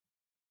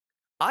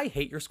 I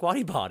hate your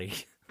squatty potty.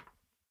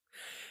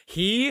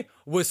 He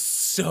was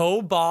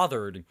so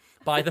bothered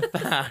by the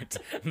fact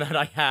that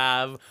I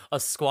have a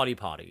squatty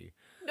potty.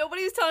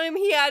 Nobody was telling him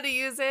he had to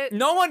use it.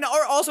 No one,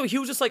 or also he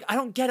was just like, I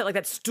don't get it, like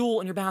that stool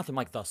in your bathroom,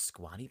 like the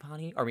squatty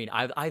potty? I mean,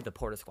 I have the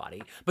porta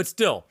squatty, but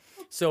still.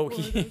 So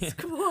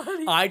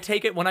I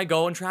take it when I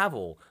go and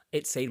travel.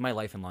 It saved my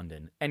life in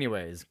London.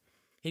 Anyways,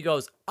 he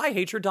goes, I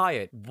hate your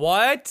diet.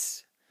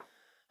 What?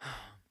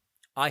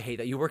 I hate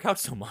that you work out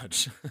so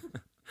much.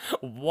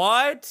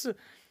 What?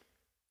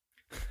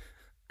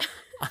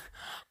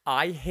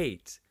 I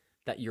hate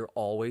that you're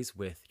always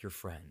with your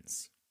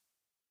friends.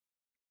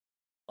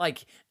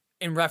 Like,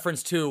 in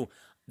reference to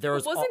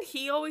wasn't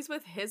he always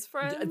with his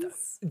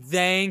friends?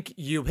 Thank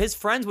you. His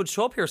friends would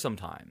show up here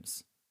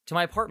sometimes to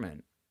my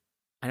apartment.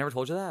 I never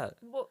told you that.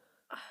 Well,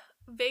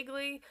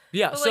 vaguely.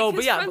 Yeah. But, so, like,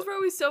 but his friends were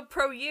always so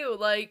pro you.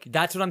 Like,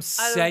 that's what I'm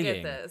saying. I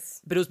don't get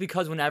this. But it was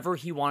because whenever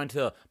he wanted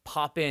to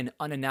pop in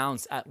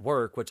unannounced at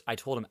work, which I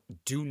told him,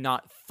 do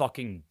not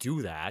fucking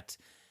do that.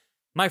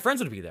 My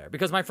friends would be there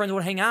because my friends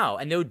would hang out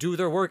and they would do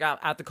their work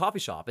at the coffee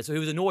shop. And so he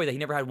was annoyed that he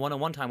never had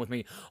one-on-one time with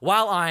me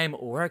while I'm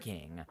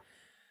working.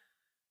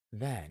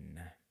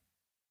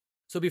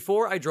 So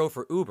before I drove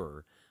for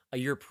Uber, a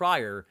year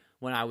prior,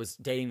 when I was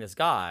dating this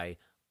guy,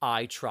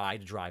 I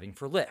tried driving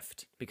for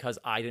Lyft because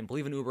I didn't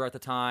believe in Uber at the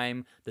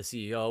time. The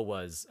CEO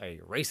was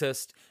a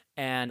racist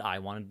and I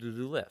wanted to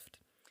do Lyft.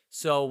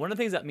 So one of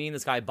the things that me and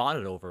this guy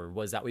bonded over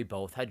was that we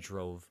both had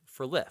drove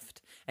for Lyft.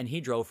 And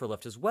he drove for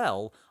Lyft as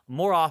well,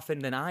 more often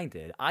than I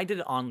did. I did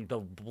it on the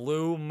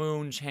blue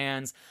moon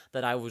chance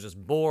that I was just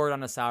bored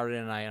on a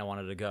Saturday night and I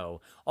wanted to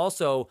go.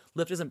 Also,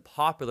 Lyft isn't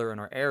popular in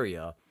our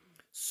area,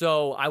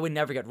 so I would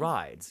never get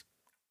rides.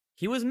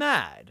 He was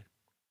mad.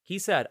 He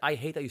said, I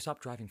hate that you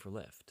stopped driving for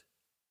Lyft.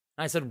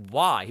 And I said,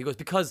 why? He goes,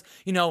 because,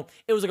 it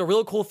was like a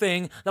real cool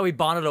thing that we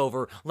bonded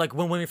over, like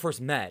when we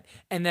first met.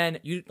 And then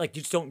you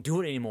just don't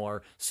do it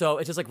anymore. So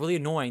it's just like really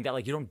annoying that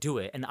like you don't do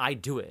it and I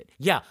do it.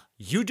 Yeah,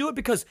 you do it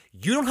because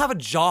you don't have a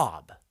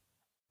job.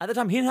 At the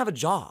time, he didn't have a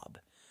job.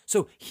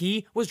 So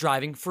he was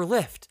driving for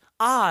Lyft.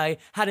 I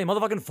had a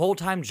motherfucking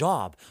full-time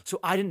job, so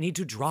I didn't need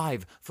to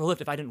drive for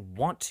Lyft if I didn't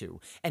want to.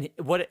 And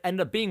what it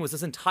ended up being was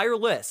this entire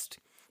list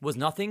was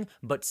nothing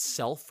but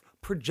self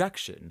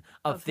projection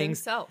of things.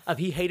 Himself. Of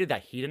he hated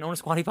that he didn't own a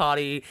squatty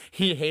potty.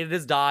 He hated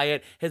his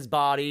diet, his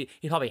body.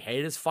 He probably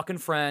hated his fucking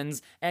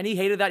friends. And he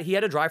hated that he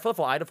had to drive for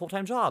the I had a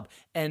full-time job.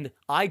 And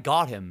I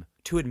got him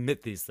to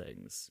admit these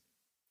things,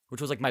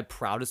 which was like my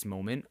proudest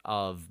moment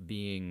of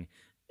being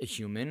a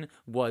human,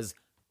 was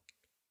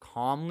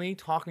calmly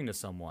talking to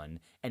someone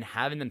and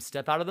having them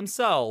step out of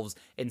themselves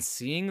and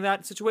seeing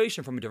that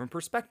situation from a different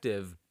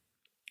perspective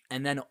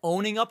and then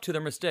owning up to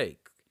their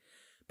mistake.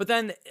 But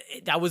then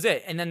that was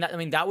it. And then,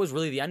 that was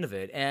really the end of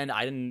it. And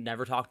I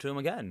never talked to him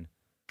again.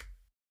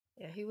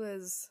 Yeah, he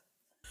was...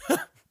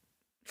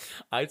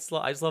 I just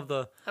love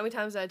the... How many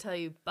times did I tell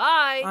you,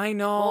 bye? I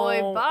know.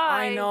 Boy,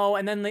 bye. I know.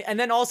 And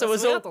then also... We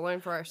have to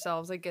learn for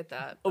ourselves. I get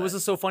that. It was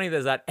just so funny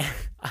that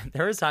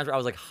there was times where I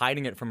was like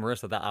hiding it from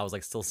Marissa that I was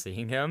like still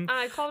seeing him.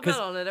 I called him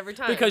out on it every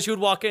time. Because she would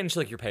walk in and she's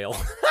like, you're pale.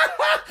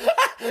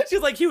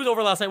 She's like, he was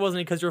over last night, wasn't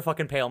he? Because you're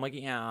fucking pale. I'm like,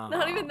 yeah.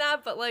 Not even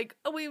that, but like,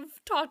 we've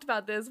talked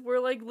about this. We're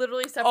like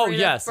literally separated. Oh,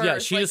 yes. First. Yeah,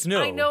 she like, just knew.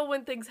 I know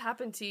when things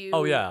happen to you.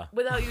 Oh, yeah.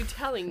 Without you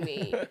telling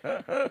me.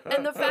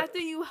 And the fact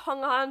that you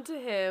hung on to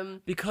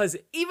him. Because.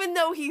 Even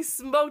though he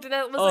smoked and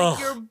that was like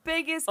your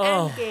biggest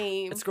end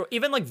game. It's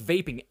even like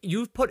vaping.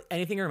 You put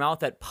anything in your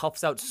mouth that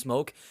puffs out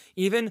smoke,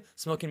 even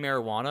smoking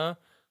marijuana.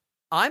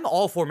 I'm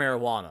all for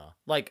marijuana.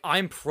 Like,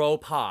 I'm pro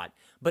pot.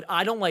 But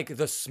I don't like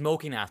the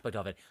smoking aspect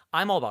of it.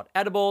 I'm all about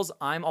edibles.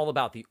 I'm all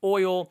about the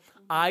oil.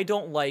 I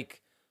don't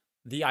like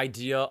the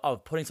idea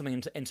of putting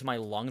something into my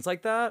lungs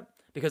like that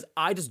because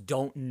I just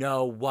don't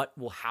know what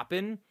will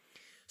happen.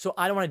 So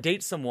I don't want to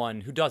date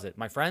someone who does it.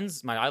 My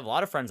friends, I have a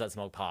lot of friends that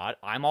smoke pot.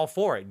 I'm all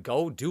for it.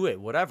 Go do it,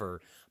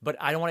 whatever. But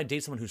I don't want to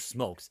date someone who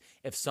smokes.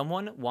 If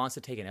someone wants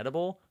to take an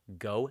edible,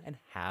 go and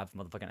have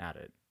motherfucking at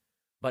it.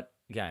 But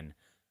again,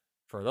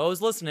 for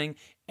those listening,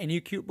 and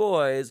you cute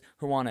boys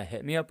who want to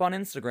hit me up on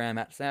Instagram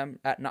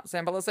at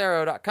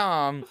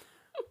notsampelicero.com,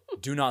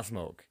 do not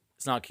smoke.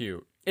 It's not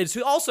cute. It's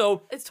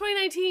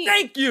 2019.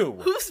 Thank you.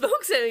 Who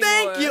smokes anymore?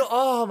 Thank you.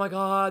 Oh my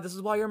God, this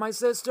is why you're my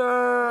sister.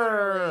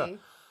 Literally.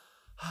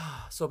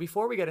 So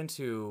before we get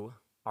into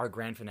our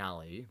grand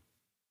finale,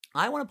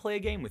 I want to play a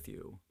game with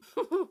you.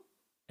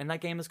 And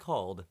that game is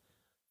called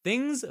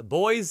Things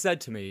Boys Said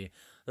to Me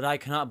That I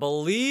Cannot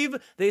Believe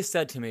They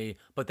Said to Me,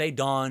 But They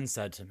Done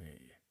Said to Me.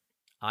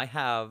 I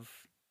have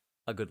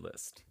a good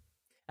list.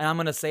 And I'm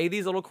going to say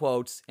these little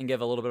quotes and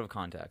give a little bit of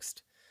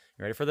context.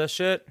 You ready for this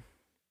shit?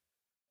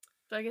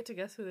 Do I get to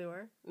guess who they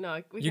were?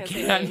 No, we you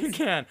can't. Can, you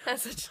can.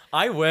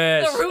 I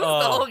wish. That ruins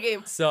the whole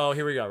game. So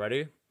here we go.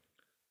 Ready?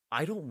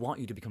 I don't want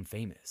you to become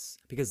famous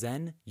because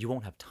then you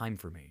won't have time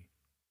for me.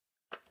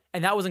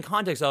 And that was in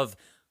context of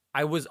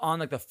I was on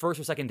like the first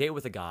or second date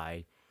with a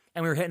guy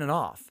and we were hitting it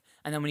off.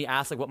 And then when he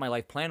asked like what my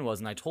life plan was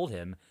and I told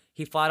him,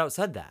 he flat out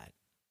said that.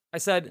 I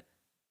said,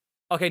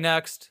 okay,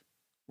 next.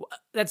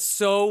 That's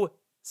so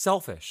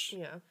selfish.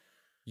 Yeah.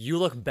 You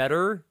look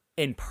better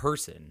in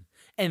person.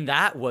 And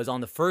that was on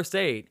the first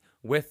date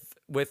with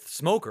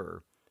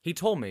Smoker. He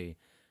told me,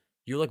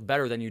 you look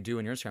better than you do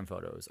in your Instagram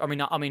photos. I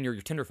mean your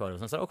Tinder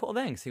photos. And I said, oh, cool,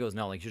 thanks. He goes,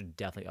 no, like you should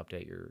definitely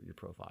update your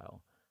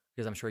profile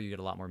because I'm sure you get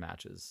a lot more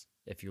matches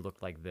if you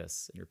look like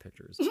this in your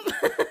pictures.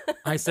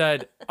 I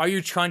said, are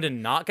you trying to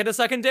not get a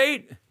second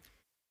date?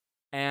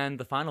 And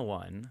the final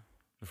one,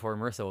 before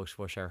Marissa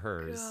will share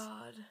hers.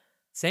 God.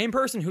 Same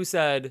person who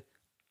said,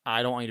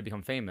 I don't want you to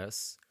become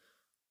famous.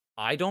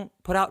 I don't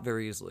put out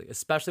very easily,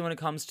 especially when it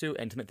comes to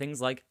intimate things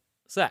like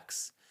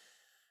sex.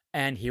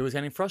 And he was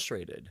getting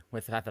frustrated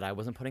with the fact that I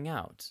wasn't putting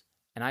out.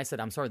 And I said,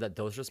 I'm sorry, that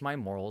those are just my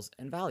morals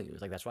and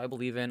values. Like, that's what I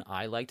believe in.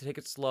 I like to take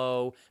it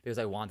slow because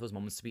I want those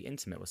moments to be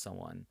intimate with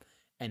someone.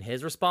 And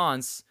his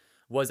response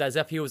was as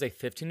if he was a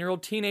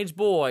 15-year-old teenage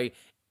boy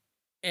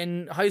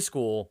in high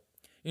school.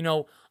 You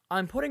know,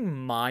 I'm putting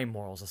my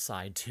morals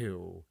aside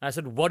too. And I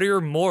said, what are your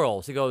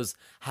morals? He goes,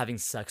 having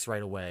sex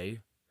right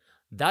away.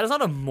 That is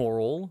not a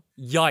moral.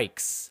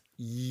 Yikes.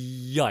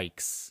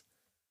 Yikes.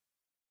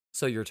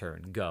 So your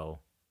turn. Go.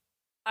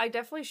 I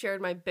definitely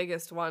shared my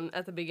biggest one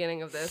at the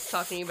beginning of this,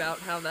 talking about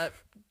how that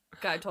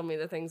guy told me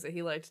the things that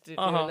he liked to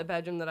do in the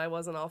bedroom that I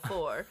wasn't all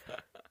for.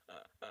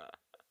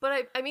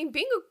 But I mean,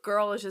 being a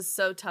girl is just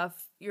so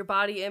tough. Your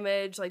body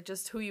image, like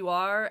just who you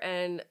are,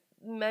 and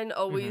men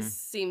always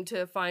seem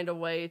to find a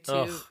way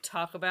to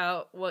talk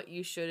about what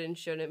you should and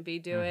shouldn't be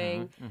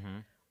doing.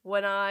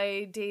 When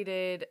I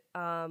dated,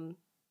 I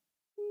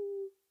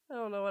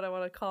don't know what I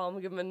want to call him,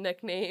 give him a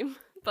nickname,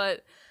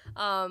 but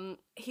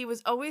he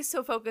was always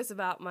so focused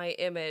about my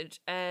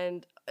image,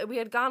 and we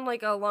had gone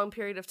like a long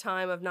period of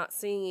time of not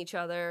seeing each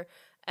other,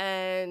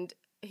 and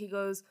he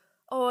goes,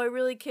 oh, I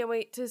really can't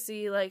wait to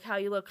see like how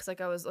you look, because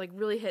like I was like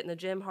really hitting the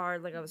gym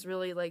hard, like I was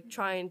really like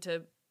trying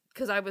to,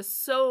 because I was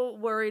so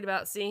worried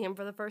about seeing him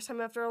for the first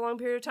time after a long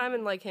period of time,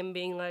 and like him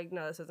being like,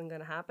 no, this isn't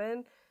gonna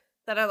happen,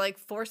 that I like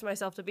forced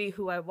myself to be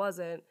who I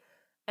wasn't.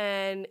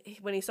 And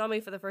when he saw me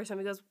for the first time,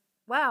 he goes,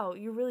 wow,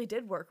 you really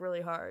did work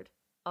really hard.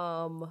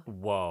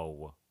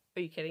 Whoa.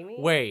 Are you kidding me?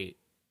 Wait.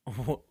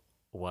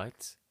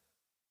 What?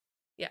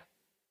 Yeah.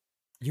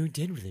 You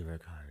did really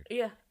work hard.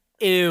 Yeah.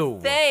 Ew.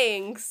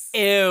 Thanks.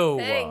 Ew.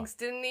 Thanks.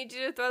 Didn't need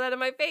you to throw that in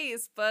my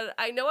face, but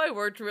I know I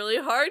worked really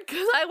hard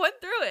because I went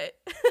through it.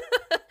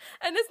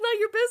 And it's not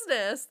your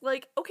business.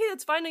 Like, okay,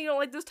 that's fine that you don't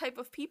like this type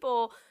of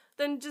people.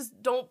 Then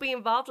just don't be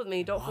involved with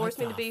me. Don't force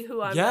me to be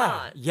who I'm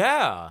not.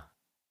 Yeah.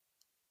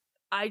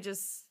 I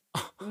just...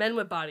 Men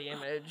with body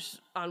image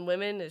on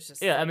women is just...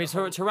 Yeah, I mean, it's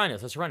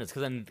horrendous. It's horrendous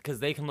because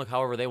they can look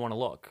however they want to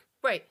look.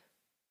 Right.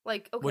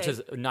 Like, okay. Which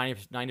is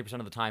 90%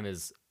 of the time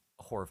is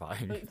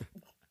horrifying.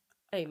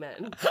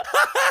 Amen.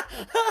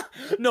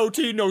 No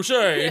tea, no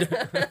shade. Does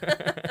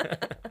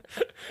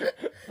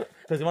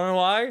you want to know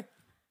why?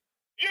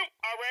 You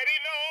already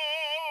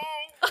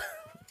know.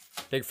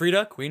 Big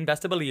Frida, Queen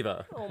Besta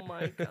Believer. Oh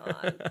my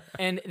God.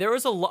 And there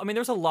was a lot. I mean,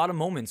 there was a lot of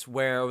moments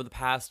where over the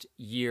past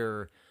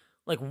year,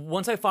 like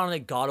once I finally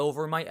got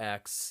over my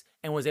ex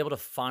and was able to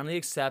finally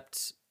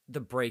accept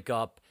the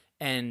breakup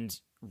and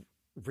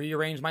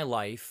rearrange my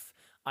life,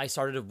 I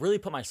started to really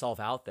put myself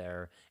out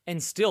there.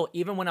 And still,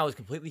 even when I was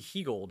completely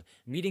healed,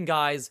 meeting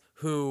guys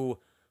who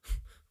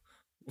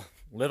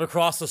live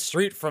across the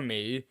street from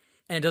me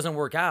and it doesn't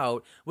work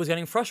out was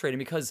getting frustrating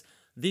because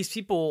these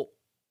people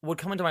would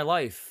come into my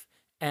life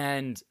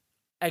and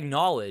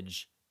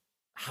acknowledge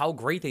how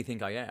great they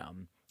think I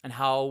am and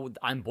how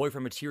I'm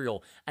boyfriend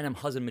material and I'm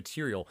husband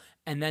material.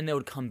 And then they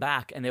would come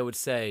back and they would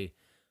say,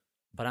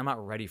 but I'm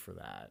not ready for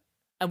that.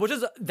 And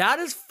that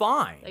is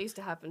fine. That used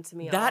to happen to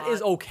me a That lot.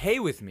 is okay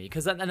with me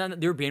because then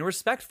they're being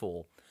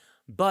respectful.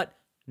 But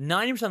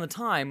 90% of the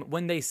time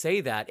when they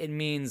say that, it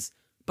means,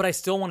 but I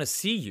still want to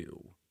see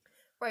you.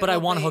 Right, But I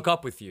well, want to they- hook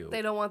up with you.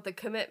 They don't want the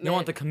commitment. They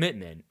want the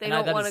commitment. They And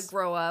don't that want is- to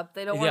grow up.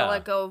 They don't want Yeah. to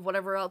let go of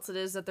whatever else it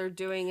is that they're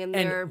doing in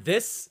their And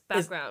this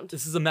background.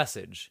 This is a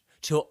message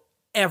to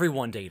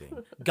everyone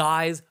dating.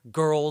 Guys,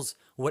 girls,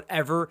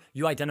 whatever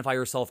you identify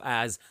yourself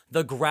as,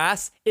 the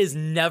grass is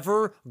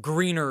never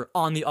greener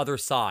on the other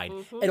side.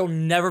 It'll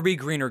never be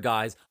greener,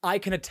 guys. I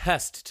can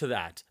attest to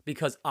that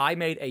because I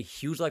made a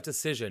huge life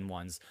decision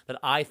once that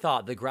I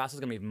thought the grass was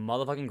going to be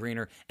motherfucking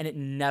greener, and it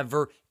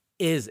never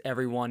is,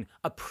 everyone.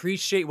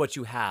 Appreciate what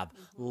you have.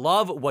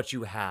 Love what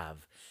you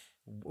have.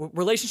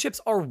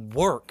 Relationships are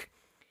work.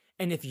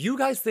 And if you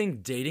guys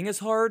think dating is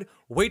hard,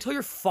 wait till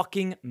you're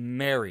fucking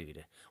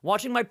married.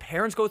 Watching my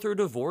parents go through a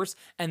divorce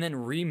and then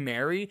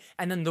remarry,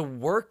 and then the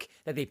work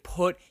that they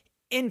put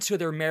into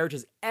their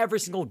marriages every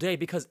single day,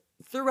 because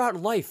throughout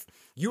life,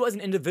 you as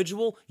an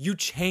individual, you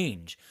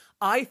change.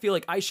 I feel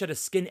like I shed a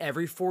skin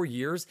every 4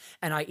 years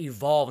and I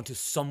evolve into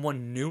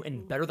someone new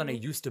and better than I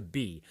used to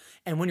be.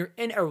 And when you're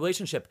in a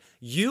relationship,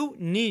 you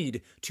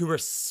need to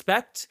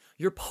respect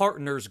your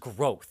partner's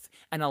growth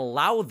and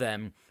allow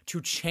them to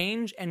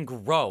change and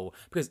grow.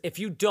 Because if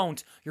you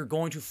don't, you're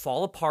going to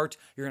fall apart.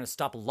 You're going to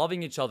stop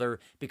loving each other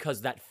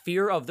because that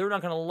fear of they're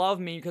not going to love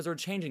me because they're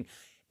changing.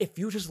 If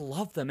you just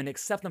love them and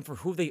accept them for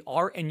who they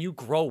are and you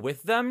grow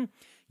with them,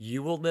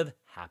 you will live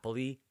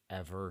happily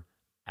ever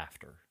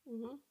after.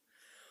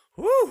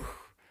 Whew,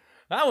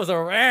 that was a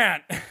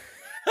rant.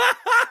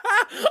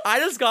 I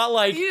just got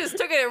like, You just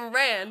took it and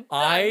ran.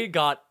 I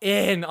got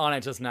in on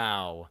it just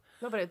now.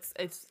 No, but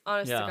it's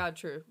honest Yeah. to God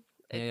true.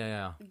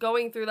 Yeah.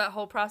 Going through that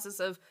whole process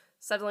of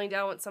settling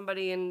down with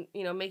somebody and,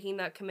 you know, making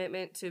that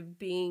commitment to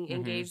being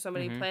engaged with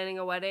somebody, planning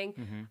a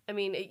wedding. I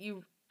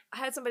mean, I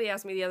had somebody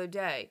ask me the other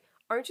day,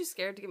 aren't you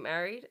scared to get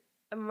married?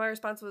 And my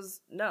response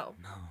was, no.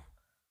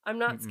 I'm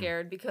not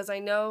scared because I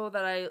know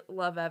that I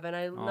love Evan.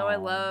 I know I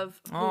love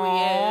who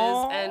he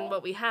is and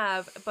what we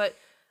have. But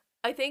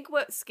I think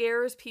what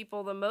scares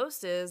people the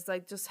most is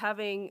like just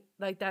having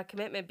like that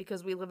commitment,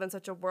 because we live in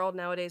such a world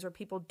nowadays where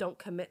people don't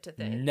commit to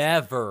things.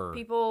 Never.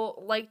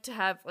 People like to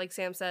have, like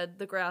Sam said,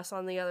 the grass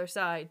on the other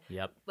side.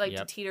 Yep. Like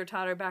to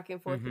teeter-totter back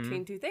and forth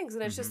between two things.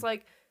 And it's just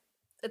like,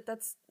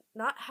 that's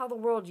not how the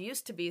world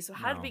used to be. So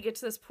how did we get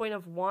to this point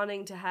of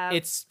wanting to have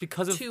It's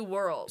because of two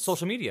worlds?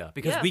 social media,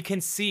 because Yeah. we can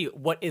see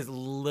what is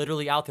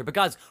literally out there. But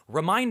guys,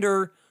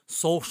 reminder,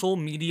 social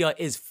media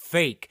is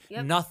fake.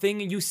 Yep. Nothing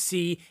you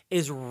see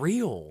is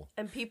real.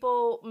 And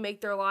people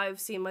make their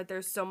lives seem like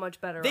they're so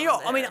much better. They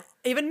on are, I mean, there.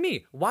 even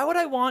me. Why would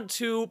I want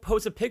to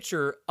post a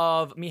picture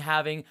of me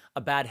having a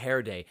bad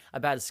hair day,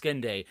 a bad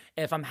skin day,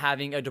 if I'm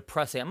having a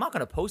depressed day? I'm not going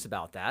to post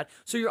about that.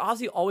 So you're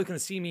obviously always going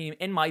to see me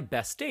in my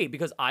best state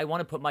because I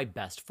want to put my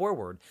best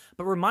forward.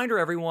 But reminder,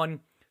 everyone,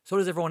 so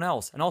does everyone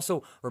else. And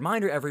also,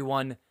 reminder,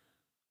 everyone,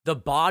 the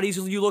bodies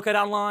you look at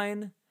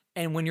online,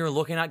 and when you're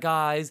looking at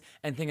guys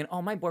and thinking,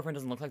 oh, my boyfriend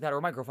doesn't look like that,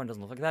 or my girlfriend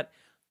doesn't look like that,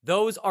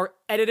 those are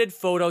edited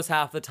photos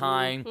half the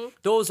time.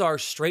 Those are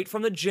straight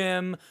from the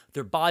gym.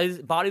 Their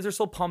bodies are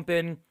still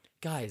pumping.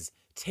 Guys,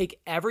 take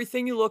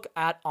everything you look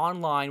at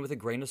online with a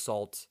grain of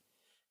salt.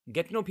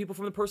 Get to know people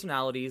from their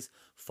personalities.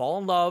 Fall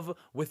in love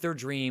with their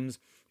dreams.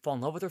 Fall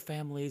in love with their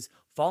families.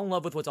 Fall in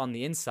love with what's on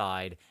the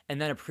inside. And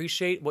then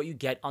appreciate what you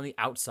get on the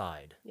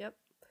outside. Yep.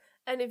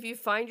 And if you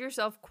find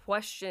yourself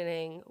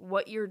questioning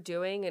what you're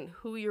doing and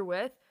who you're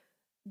with,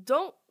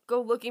 don't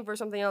go looking for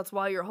something else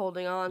while you're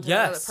holding on to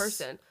another Yes.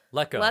 person.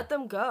 Let go. Let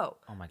them go.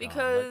 Oh my God, let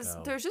Because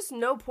go. there's just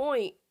no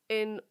point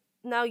in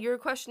now you're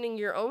questioning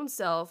your own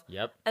self.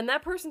 Yep. And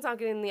that person's not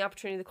getting the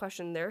opportunity to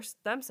question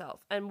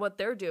themselves and what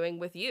they're doing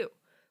with you.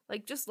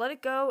 Like, just let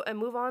it go and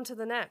move on to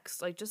the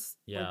next. Like, just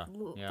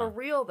for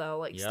real though.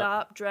 Like,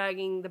 stop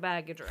dragging the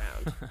baggage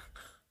around.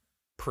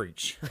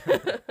 Preach.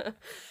 We're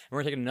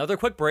gonna take another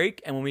quick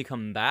break, and when we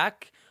come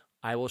back,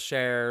 I will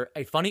share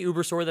a funny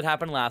Uber story that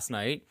happened last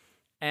night,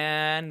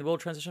 and we'll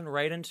transition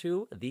right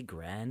into the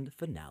grand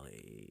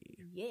finale.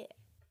 Yeah.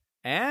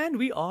 And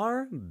we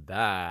are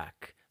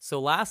back. So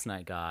last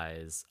night,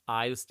 guys,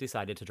 I just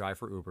decided to drive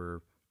for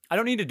Uber. I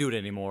don't need to do it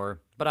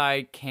anymore, but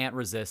I can't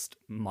resist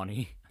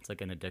money. It's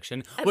like an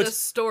addiction. And the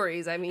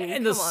stories, I mean,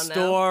 and the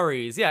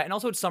stories, yeah. And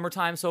also it's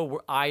summertime,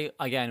 so I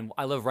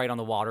live right on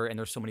the water, and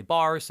there's so many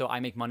bars, so I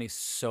make money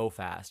so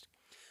fast.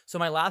 So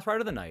my last ride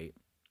of the night,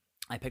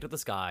 I picked up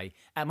this guy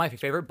at my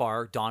favorite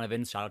bar,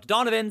 Donovan's. Shout out to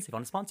Donovan's if you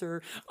want to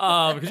sponsor.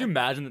 Could you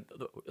imagine,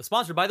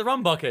 sponsored by the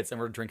Rum Buckets, and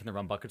we're drinking the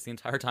Rum Buckets the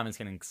entire time and it's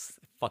getting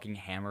fucking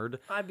hammered.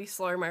 I'd be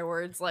slurring my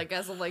words like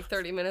as of like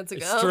 30 minutes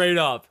ago. Straight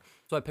up.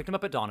 So I picked him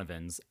up at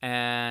Donovan's,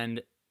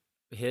 and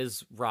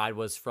his ride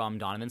was from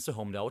Donovan's to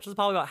Homedale, which was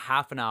probably about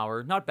half an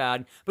hour. Not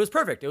bad, but it was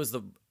perfect. It was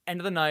the end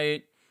of the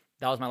night.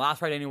 That was my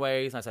last ride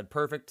anyways. And I said,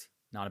 perfect,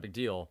 not a big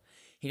deal.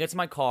 He gets in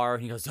my car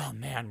and he goes, oh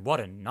man, what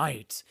a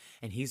night.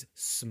 And he's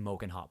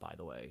smoking hot, by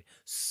the way.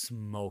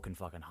 Smoking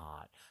fucking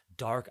hot.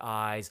 Dark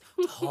eyes,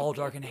 tall,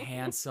 dark, and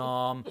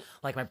handsome.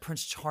 Like my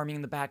Prince Charming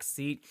in the back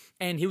seat.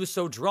 And he was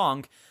so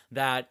drunk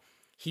that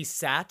he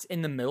sat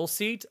in the middle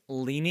seat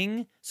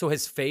leaning, so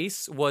his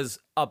face was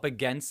up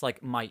against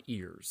like my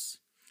ears,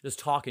 just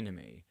talking to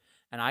me.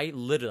 And I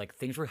literally, like,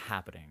 things were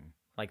happening.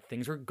 Like,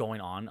 things were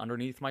going on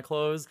underneath my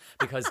clothes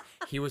because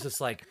he was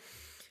just like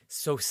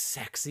so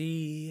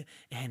sexy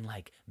and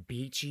like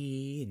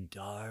beachy and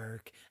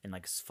dark and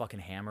like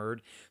fucking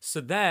hammered. So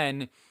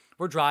then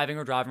we're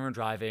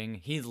driving.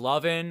 He's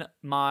loving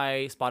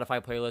my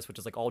Spotify playlist, which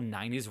is like all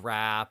 90s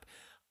rap.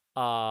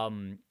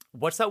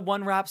 What's that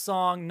one rap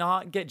song?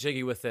 Not Get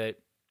Jiggy With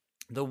It.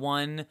 The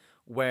one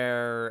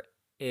where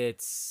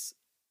it's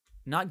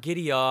not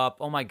Giddy Up.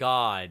 Oh my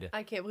God.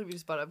 I can't believe you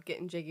just brought up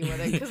Getting Jiggy With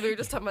It because we were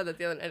just talking about that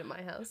the other night at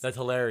my house. That's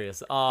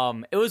hilarious.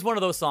 It was one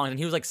of those songs and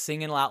he was like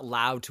singing out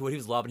loud to it. He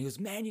was loving it. He was,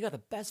 man, you got the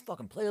best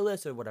fucking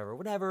playlist or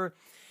whatever.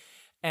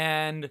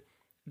 And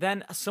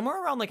then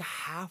somewhere around like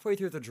halfway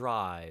through the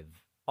drive,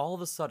 all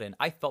of a sudden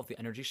I felt the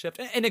energy shift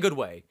in a good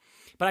way,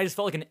 but I just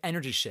felt like an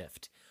energy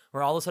shift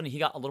where all of a sudden he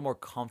got a little more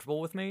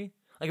comfortable with me.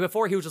 Like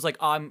before he was just like,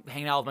 oh, I'm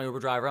hanging out with my Uber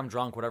driver, I'm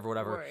drunk, whatever.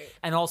 Right.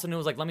 And all of a sudden it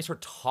was like, let me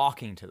start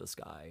talking to this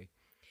guy.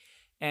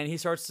 And he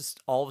starts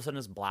to all of a sudden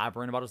just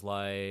blabbering about his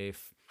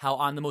life, how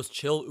I'm the most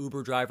chill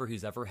Uber driver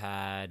he's ever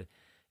had.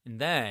 And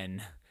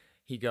then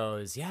he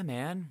goes, yeah,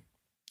 man,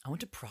 I went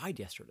to Pride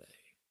yesterday.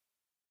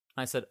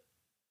 I said,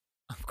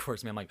 of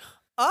course, man. I'm like,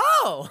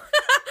 oh,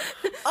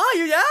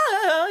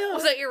 yeah.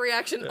 Was that your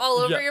reaction all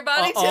over your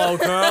body too? Oh,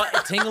 girl,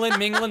 tingling,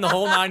 mingling, the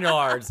whole 9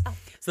 yards.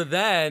 So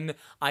then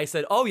I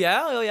said, oh,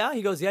 yeah.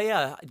 He goes,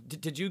 yeah.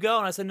 Did you go?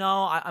 And I said,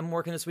 no, I'm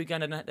working this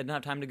weekend. I didn't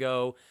have time to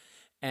go.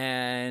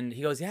 And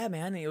he goes, yeah,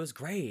 man, it was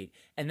great.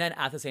 And then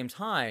at the same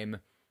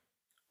time,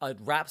 a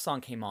rap song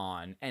came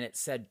on and it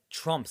said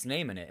Trump's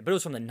name in it, but it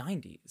was from the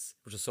 90s,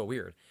 which is so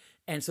weird.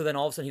 And so then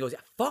all of a sudden he goes, yeah,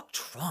 fuck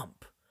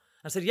Trump.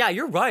 I said, yeah,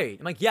 you're right.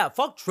 I'm like, yeah,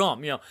 fuck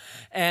Trump, you know.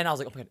 And I was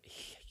like, oh my God,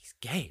 he's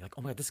gay. Like,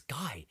 oh my God, this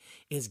guy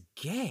is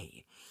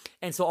gay.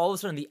 And so all of a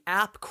sudden the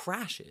app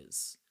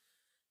crashes.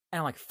 And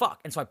I'm like,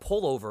 fuck. And so I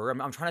pull over.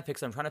 I'm trying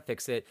to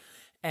fix it.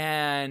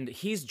 And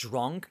he's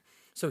drunk.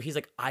 So he's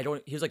like,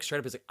 he was like straight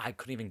up, he's like, I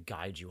couldn't even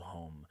guide you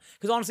home.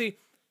 Because honestly,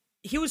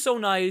 he was so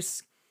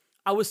nice.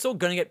 I was still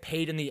gonna get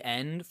paid in the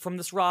end from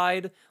this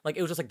ride. Like,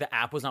 it was just like the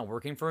app was not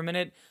working for a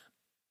minute.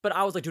 But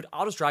I was like, dude,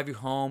 I'll just drive you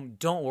home.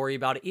 Don't worry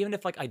about it. Even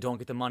if like I don't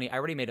get the money, I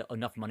already made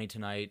enough money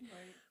tonight.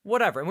 Right.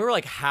 Whatever. And we were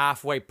like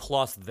halfway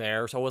plus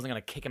there, so I wasn't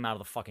gonna kick him out of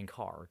the fucking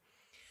car.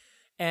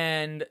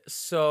 And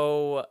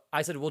so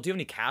I said, well, do you have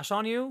any cash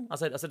on you? I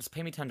said, just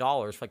pay me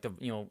 $10 for like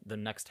the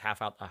next half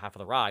of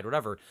the ride,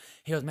 whatever.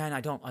 He goes, man,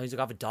 I don't. He's like,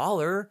 I have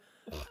 $1.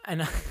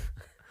 And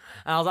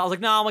I was like,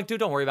 no. I'm like, dude,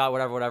 don't worry about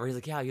it, whatever. He's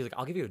like, yeah. He's like,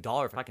 I'll give you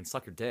 $1 if I can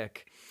suck your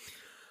dick.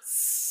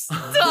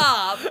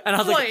 Stop. And I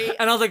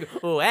was like,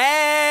 what?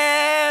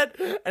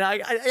 And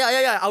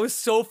I was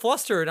so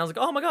flustered. And I was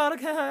like, oh my God,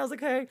 okay. I was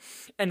like, okay.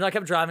 And I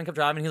kept driving.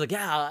 He's like,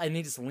 yeah. And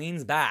he just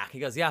leans back. He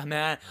goes, yeah,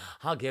 man,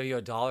 I'll give you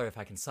 $1 if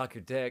I can suck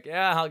your dick.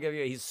 Yeah, I'll give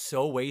you. He's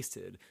so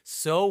wasted.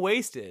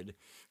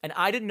 And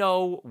I didn't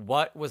know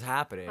what was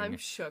happening. I'm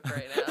shook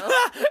right now.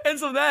 And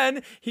so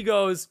then he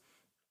goes,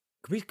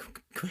 can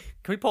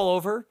we pull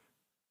over?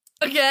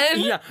 Again?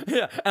 Yeah.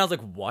 And I was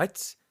like,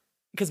 what?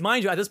 Because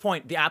mind you, at this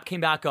point, the app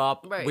came back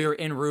up. Right. We were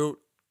en route.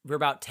 We were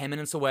about 10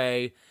 minutes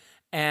away.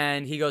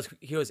 And he goes,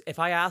 if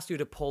I asked you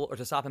to pull or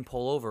to stop and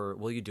pull over,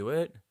 will you do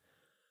it?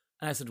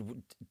 And I said,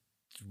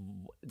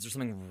 is there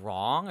something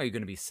wrong? Are you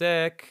going to be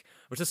sick?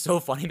 Which is so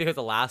funny because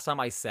the last time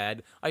I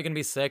said, are you going to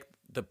be sick?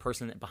 The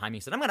person behind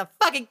me said, I'm going to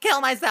fucking kill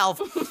myself.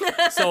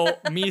 So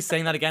me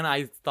saying that again,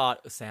 I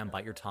thought, Sam,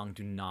 bite your tongue.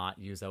 Do not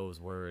use those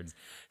words.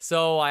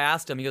 So I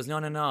asked him. He goes,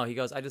 no. He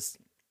goes,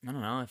 I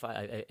don't know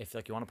if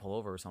like you want to pull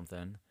over or something.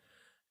 And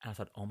I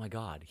thought, oh my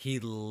God, he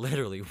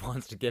literally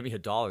wants to give me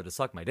 $1 to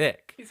suck my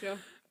dick. He's going,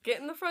 get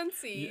in the front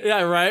seat.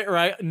 Yeah,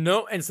 right.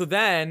 No, and so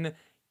then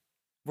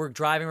we're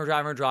driving.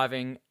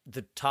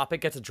 The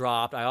topic gets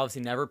dropped. I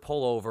obviously never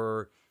pull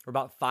over. We're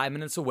about 5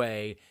 minutes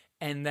away.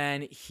 And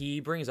then he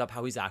brings up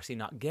how he's actually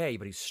not gay,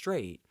 but he's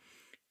straight.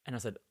 And I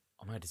said,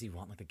 oh my God, does he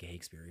want like the gay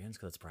experience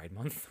because it's Pride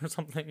Month or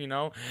something, you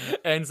know?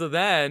 And so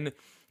then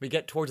we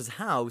get towards his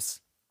house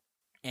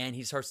and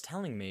he starts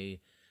telling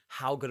me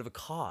how good of a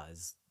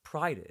cause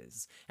Pride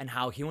is and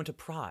how he went to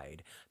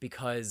Pride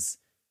because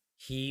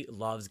he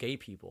loves gay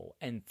people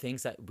and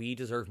thinks that we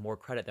deserve more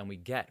credit than we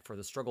get for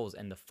the struggles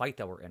and the fight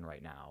that we're in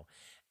right now.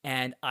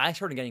 And I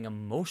started getting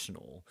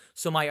emotional.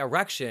 So my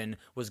erection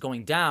was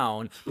going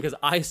down because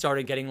I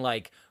started getting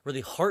like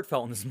really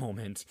heartfelt in this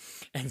moment.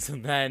 And so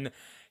then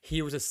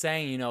he was just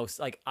saying, you know,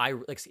 like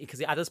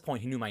because at this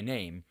point he knew my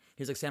name.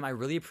 He's like, Sam, I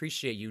really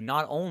appreciate you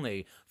not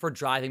only for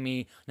driving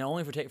me, not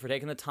only for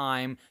taking the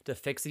time to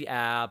fix the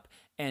app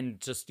and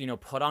just, you know,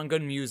 put on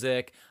good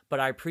music, but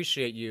I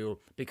appreciate you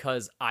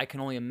because I can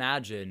only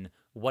imagine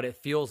what it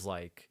feels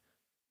like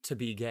to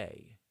be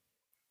gay.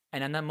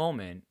 And in that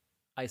moment,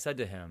 I said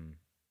to him,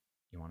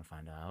 you want to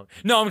find out?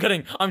 No, I'm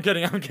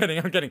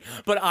kidding.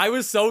 But I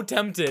was so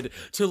tempted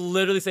to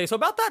literally say, so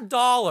about that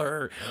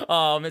 $1.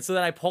 And so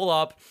then I pull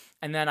up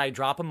and then I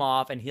drop him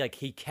off and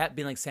he kept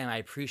being like, Sam, I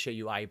appreciate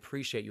you.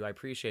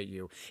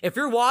 If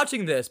you're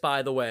watching this,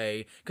 by the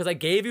way, because I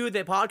gave you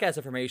the podcast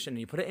information and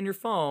you put it in your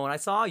phone, I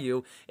saw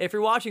you. If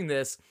you're watching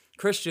this,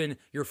 Christian,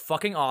 you're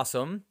fucking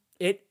awesome.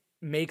 It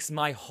makes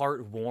my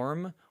heart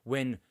warm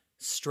when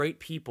straight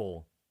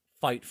people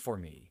fight for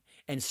me.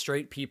 And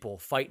straight people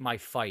fight my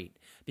fight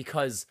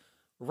because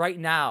right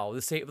now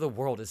the state of the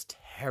world is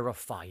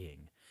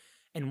terrifying,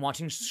 and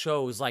watching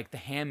shows like The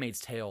Handmaid's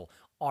Tale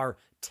are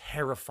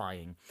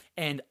terrifying.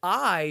 And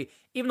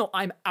even though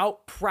I'm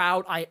out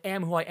proud, I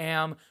am who I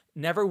am,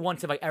 never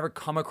once have I ever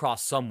come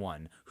across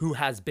someone who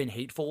has been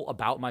hateful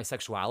about my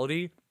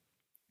sexuality.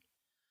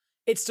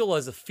 It still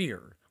is a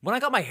fear. When I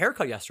got my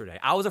haircut yesterday,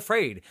 I was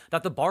afraid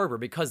that the barber,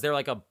 because they're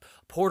like a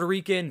Puerto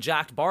Rican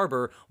jacked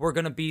barber, were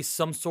going to be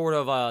some sort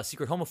of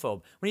secret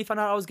homophobe. When he found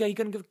out I was gay, he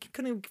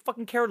couldn't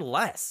fucking care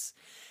less.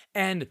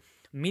 And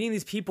meeting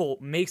these people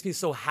makes me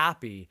so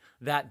happy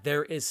that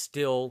there is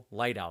still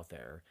light out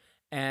there.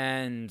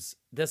 And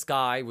this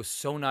guy was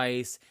so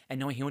nice, and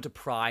knowing he went to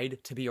Pride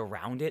to be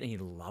around it, and he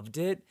loved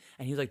it.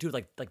 And he was like, dude,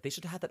 like they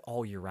should have that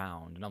all year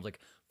round. And I was like,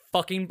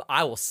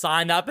 I will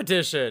sign that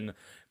petition.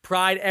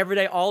 Pride every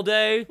day, all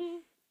day.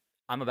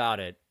 I'm about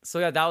it. So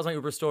yeah, that was my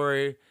Uber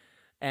story.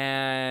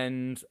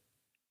 And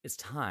it's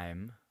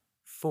time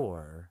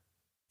for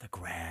the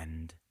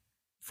grand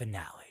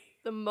finale.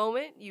 The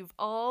moment you've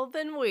all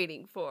been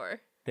waiting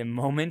for. The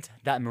moment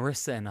that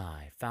Marissa and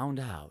I found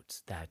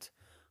out that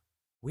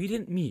we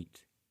didn't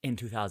meet in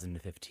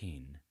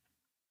 2015,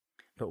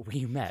 but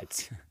we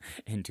met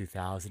in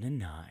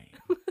 2009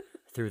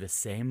 through the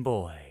same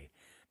boy,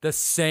 the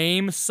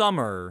same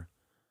summer,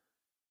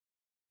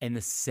 in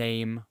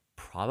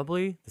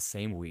probably the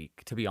same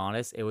week. To be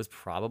honest, it was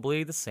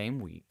probably the same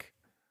week.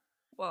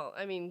 Well,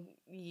 I mean,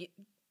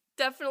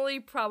 definitely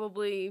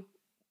probably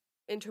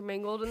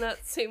intermingled in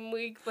that same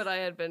week, but I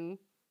had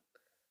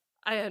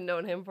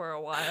known him for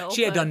a while.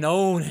 She had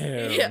known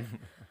him. Yeah.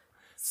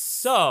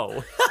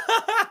 So,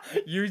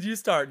 you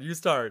start.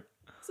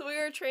 So we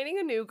were training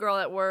a new girl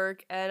at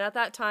work, and at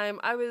that time,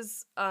 I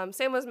was,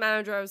 Sam was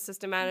manager, I was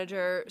assistant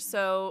manager,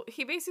 so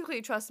he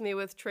basically trusted me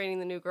with training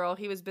the new girl.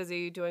 He was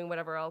busy doing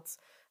whatever else,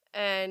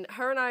 and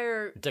her and I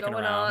are Dicking going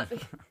around. on...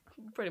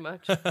 Pretty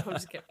much. I'm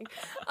just kidding.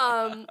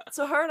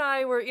 So her and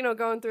I were,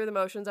 going through the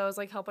motions. I was,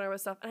 helping her with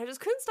stuff, and I just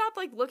couldn't stop,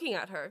 looking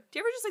at her. Do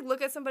you ever just,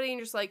 look at somebody and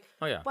you're just like,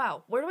 oh, yeah.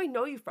 Wow, where do I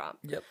know you from?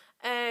 Yep.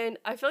 And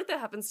I feel like that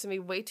happens to me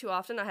way too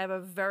often. I have a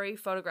very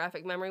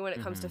photographic memory when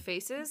it comes to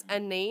faces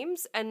and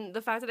names, and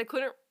the fact that I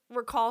couldn't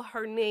recall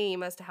her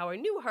name as to how I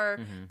knew her,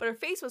 but her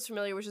face was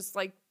familiar was just,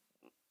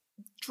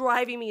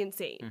 driving me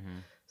insane.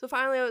 So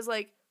finally I was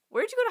like,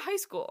 where'd you go to high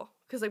school?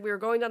 Because, we were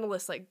going down the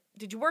list,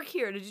 did you work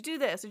here? Did you do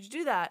this? Did you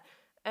do that?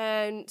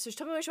 And so she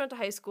told me where she went to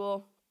high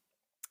school,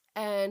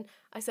 and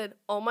I said,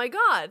 oh my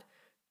God,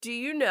 do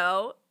you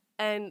know,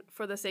 and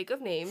for the sake of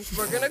names,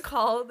 we're going to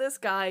call this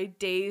guy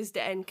Dazed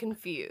and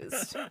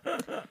Confused,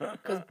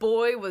 because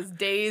boy was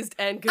dazed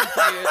and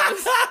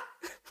confused.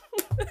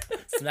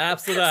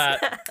 Snaps to that.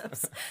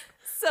 Snaps.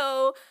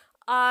 So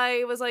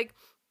I was like,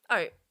 all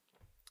right,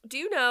 do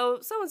you know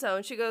so-and-so?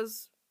 And she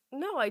goes,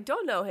 no, I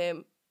don't know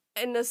him.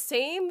 In the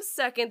same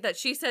second that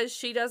she says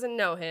she doesn't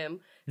know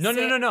him.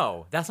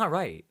 No. That's not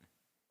right.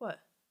 What?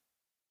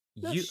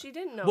 No, she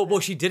didn't know him. Well,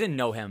 she didn't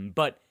know him,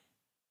 but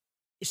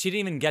she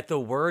didn't even get the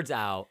words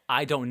out.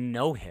 I don't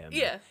know him.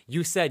 Yeah.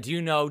 You said, do you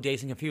know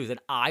Dazed and Confused? And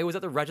I was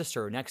at the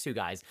register next to you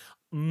guys.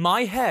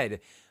 My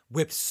head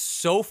whipped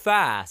so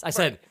fast. I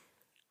said,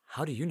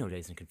 how do you know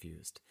Dazed and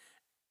Confused?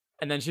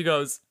 And then she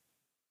goes,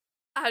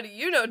 how do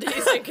you know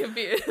Dazed and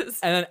Confused?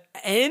 And then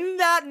in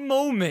that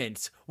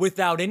moment,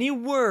 without any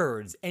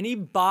words, any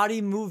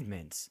body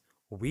movement,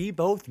 we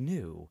both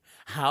knew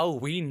how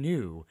we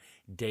knew,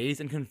 dazed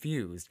and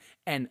confused.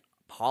 And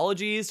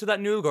apologies to that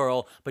new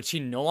girl, but she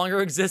no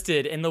longer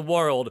existed in the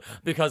world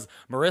because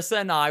Marissa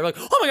and I were like,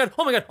 oh my god,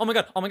 oh my god, oh my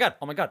god, oh my god,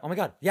 oh my god, oh my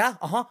god, yeah,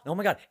 oh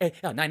my god, hey,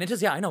 yeah, 9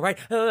 inches, yeah, I know, right?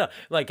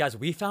 Like, guys,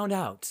 we found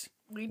out.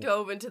 We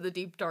dove into the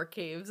deep, dark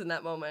caves in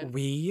that moment.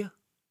 We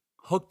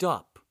hooked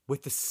up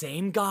with the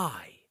same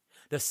guy,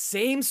 the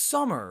same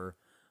summer,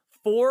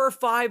 4 or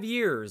 5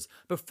 years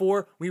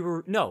before we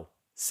were, no,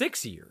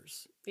 6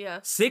 years. Yeah.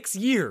 6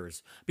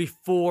 years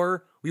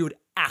before we would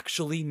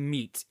actually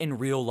meet in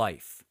real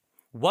life.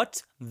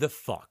 What the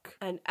fuck?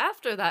 And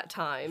after that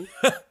time,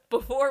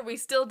 before we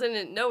still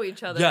didn't know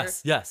each other,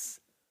 Yes.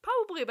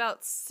 probably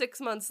about 6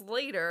 months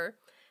later,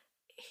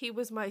 he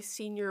was my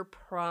senior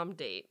prom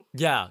date.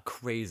 Yeah,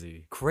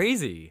 crazy.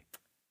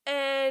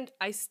 And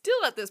I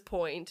still, at this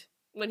point,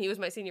 when he was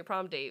my senior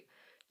prom date,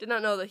 did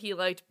not know that he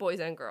liked boys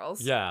and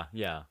girls. Yeah.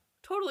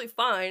 Totally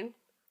fine,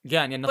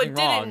 Yeah, and nothing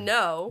but wrong. didn't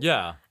know.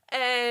 Yeah.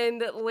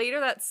 And later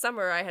that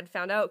summer, I had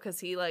found out because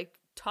he, like,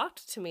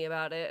 talked to me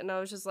about it. And I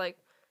was just like,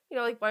 you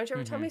know, like, why don't you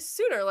ever tell me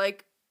sooner?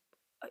 Like,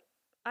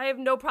 I have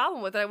no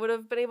problem with it. I would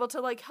have been able to,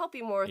 like, help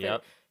you more with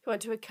it. He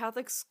went to a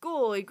Catholic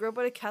school. He grew up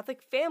in a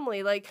Catholic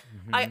family. Like,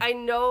 I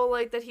know,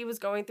 like, that he was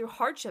going through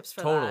hardships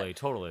for that.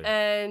 Totally.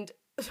 And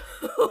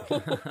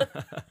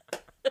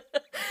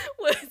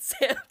when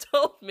Sam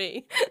told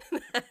me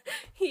that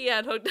he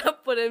had hooked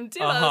up with him,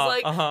 too, I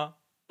was like,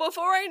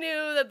 before I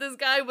knew that this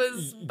guy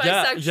was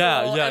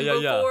bisexual, and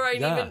before I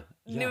even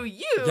knew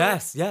you,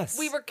 yes,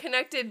 we were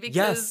connected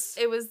because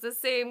it was the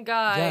same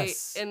guy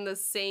in the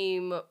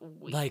same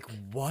week. Like,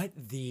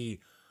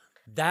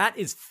 that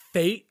is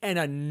fate in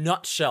a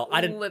nutshell.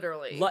 I didn't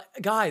literally.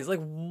 Guys, like,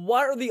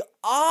 what are the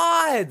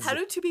odds? How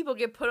do two people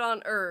get put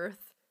on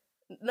Earth,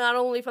 not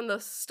only from the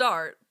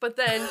start, but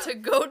then to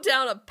go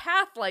down a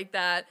path like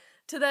that,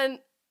 to then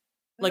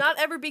like, not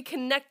ever be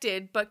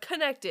connected, but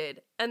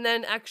connected, and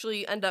then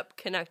actually end up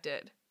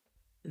connected?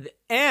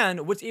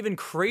 And what's even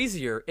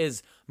crazier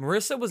is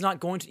Marissa was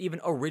not going to even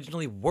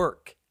originally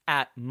work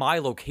at my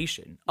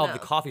location of the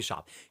coffee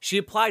shop. She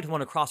applied to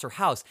one across her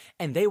house,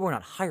 and they were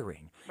not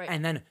hiring. Right.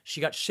 And then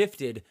she got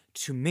shifted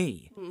to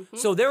me.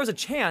 So there was a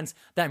chance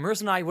that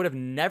Marissa and I would have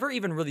never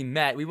even really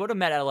met. We would have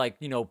met at, like,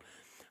 you know,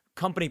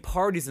 company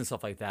parties and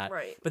stuff like that.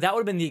 Right. But that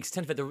would have been the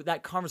extent of it.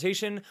 That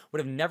conversation would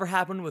have never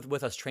happened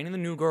with us training the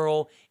new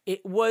girl.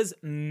 It was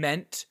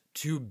meant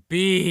to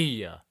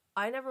be.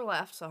 I never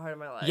laughed so hard in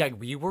my life. Yeah,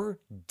 we were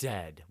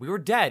dead.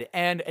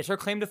 And it's our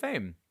claim to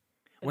fame.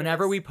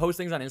 Whenever we post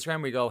things on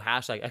Instagram, we go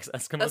hashtag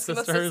Eskimo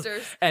Sisters.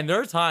 And there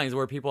are times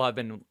where people have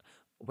been,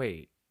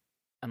 wait,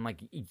 I'm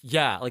like,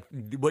 yeah, like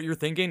what you're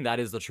thinking, that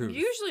is the truth.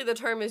 Usually the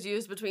term is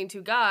used between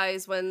two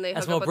guys when they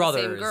hook Eskimo up with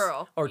brothers, the same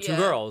girl. Or two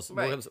girls.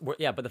 Right.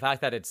 Yeah, but the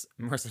fact that it's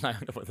Marissa and I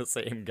hooked up with the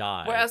same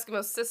guy. We're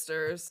Eskimo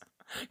sisters.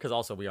 Because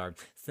also we are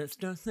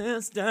sisters.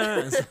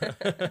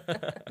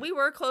 We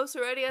were close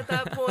already at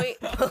that point.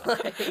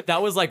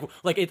 That was like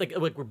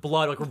we're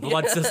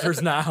blood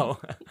sisters now.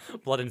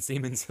 Blood and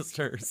semen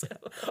sisters.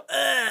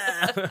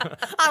 I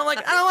don't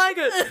like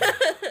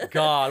it.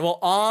 God. Well,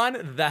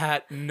 on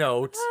that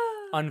note,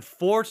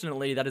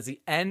 unfortunately, that is the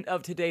end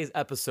of today's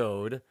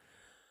episode.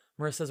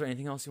 Marissa, is there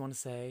anything else you want to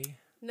say?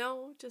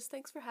 No, just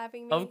thanks for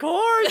having me. Of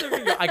course.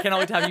 I cannot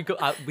wait to have you go.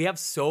 We have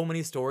so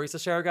many stories to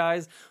share,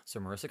 guys. So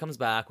Marissa comes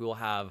back. We will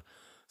have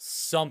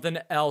something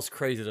else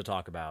crazy to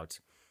talk about.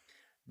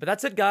 But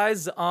that's it,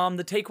 guys. The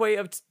takeaway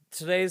of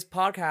today's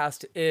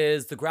podcast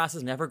is the grass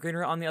is never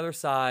greener on the other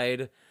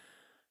side.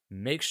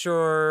 Make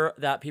sure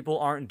that people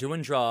aren't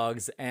doing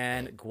drugs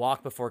and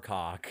guac before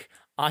cock.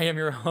 I am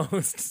your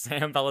host,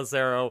 Sam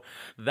Pellicero.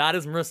 That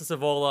is Marissa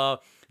Savola.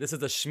 This is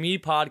the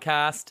Shmee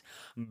Podcast.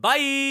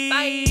 Bye!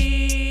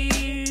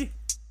 Bye!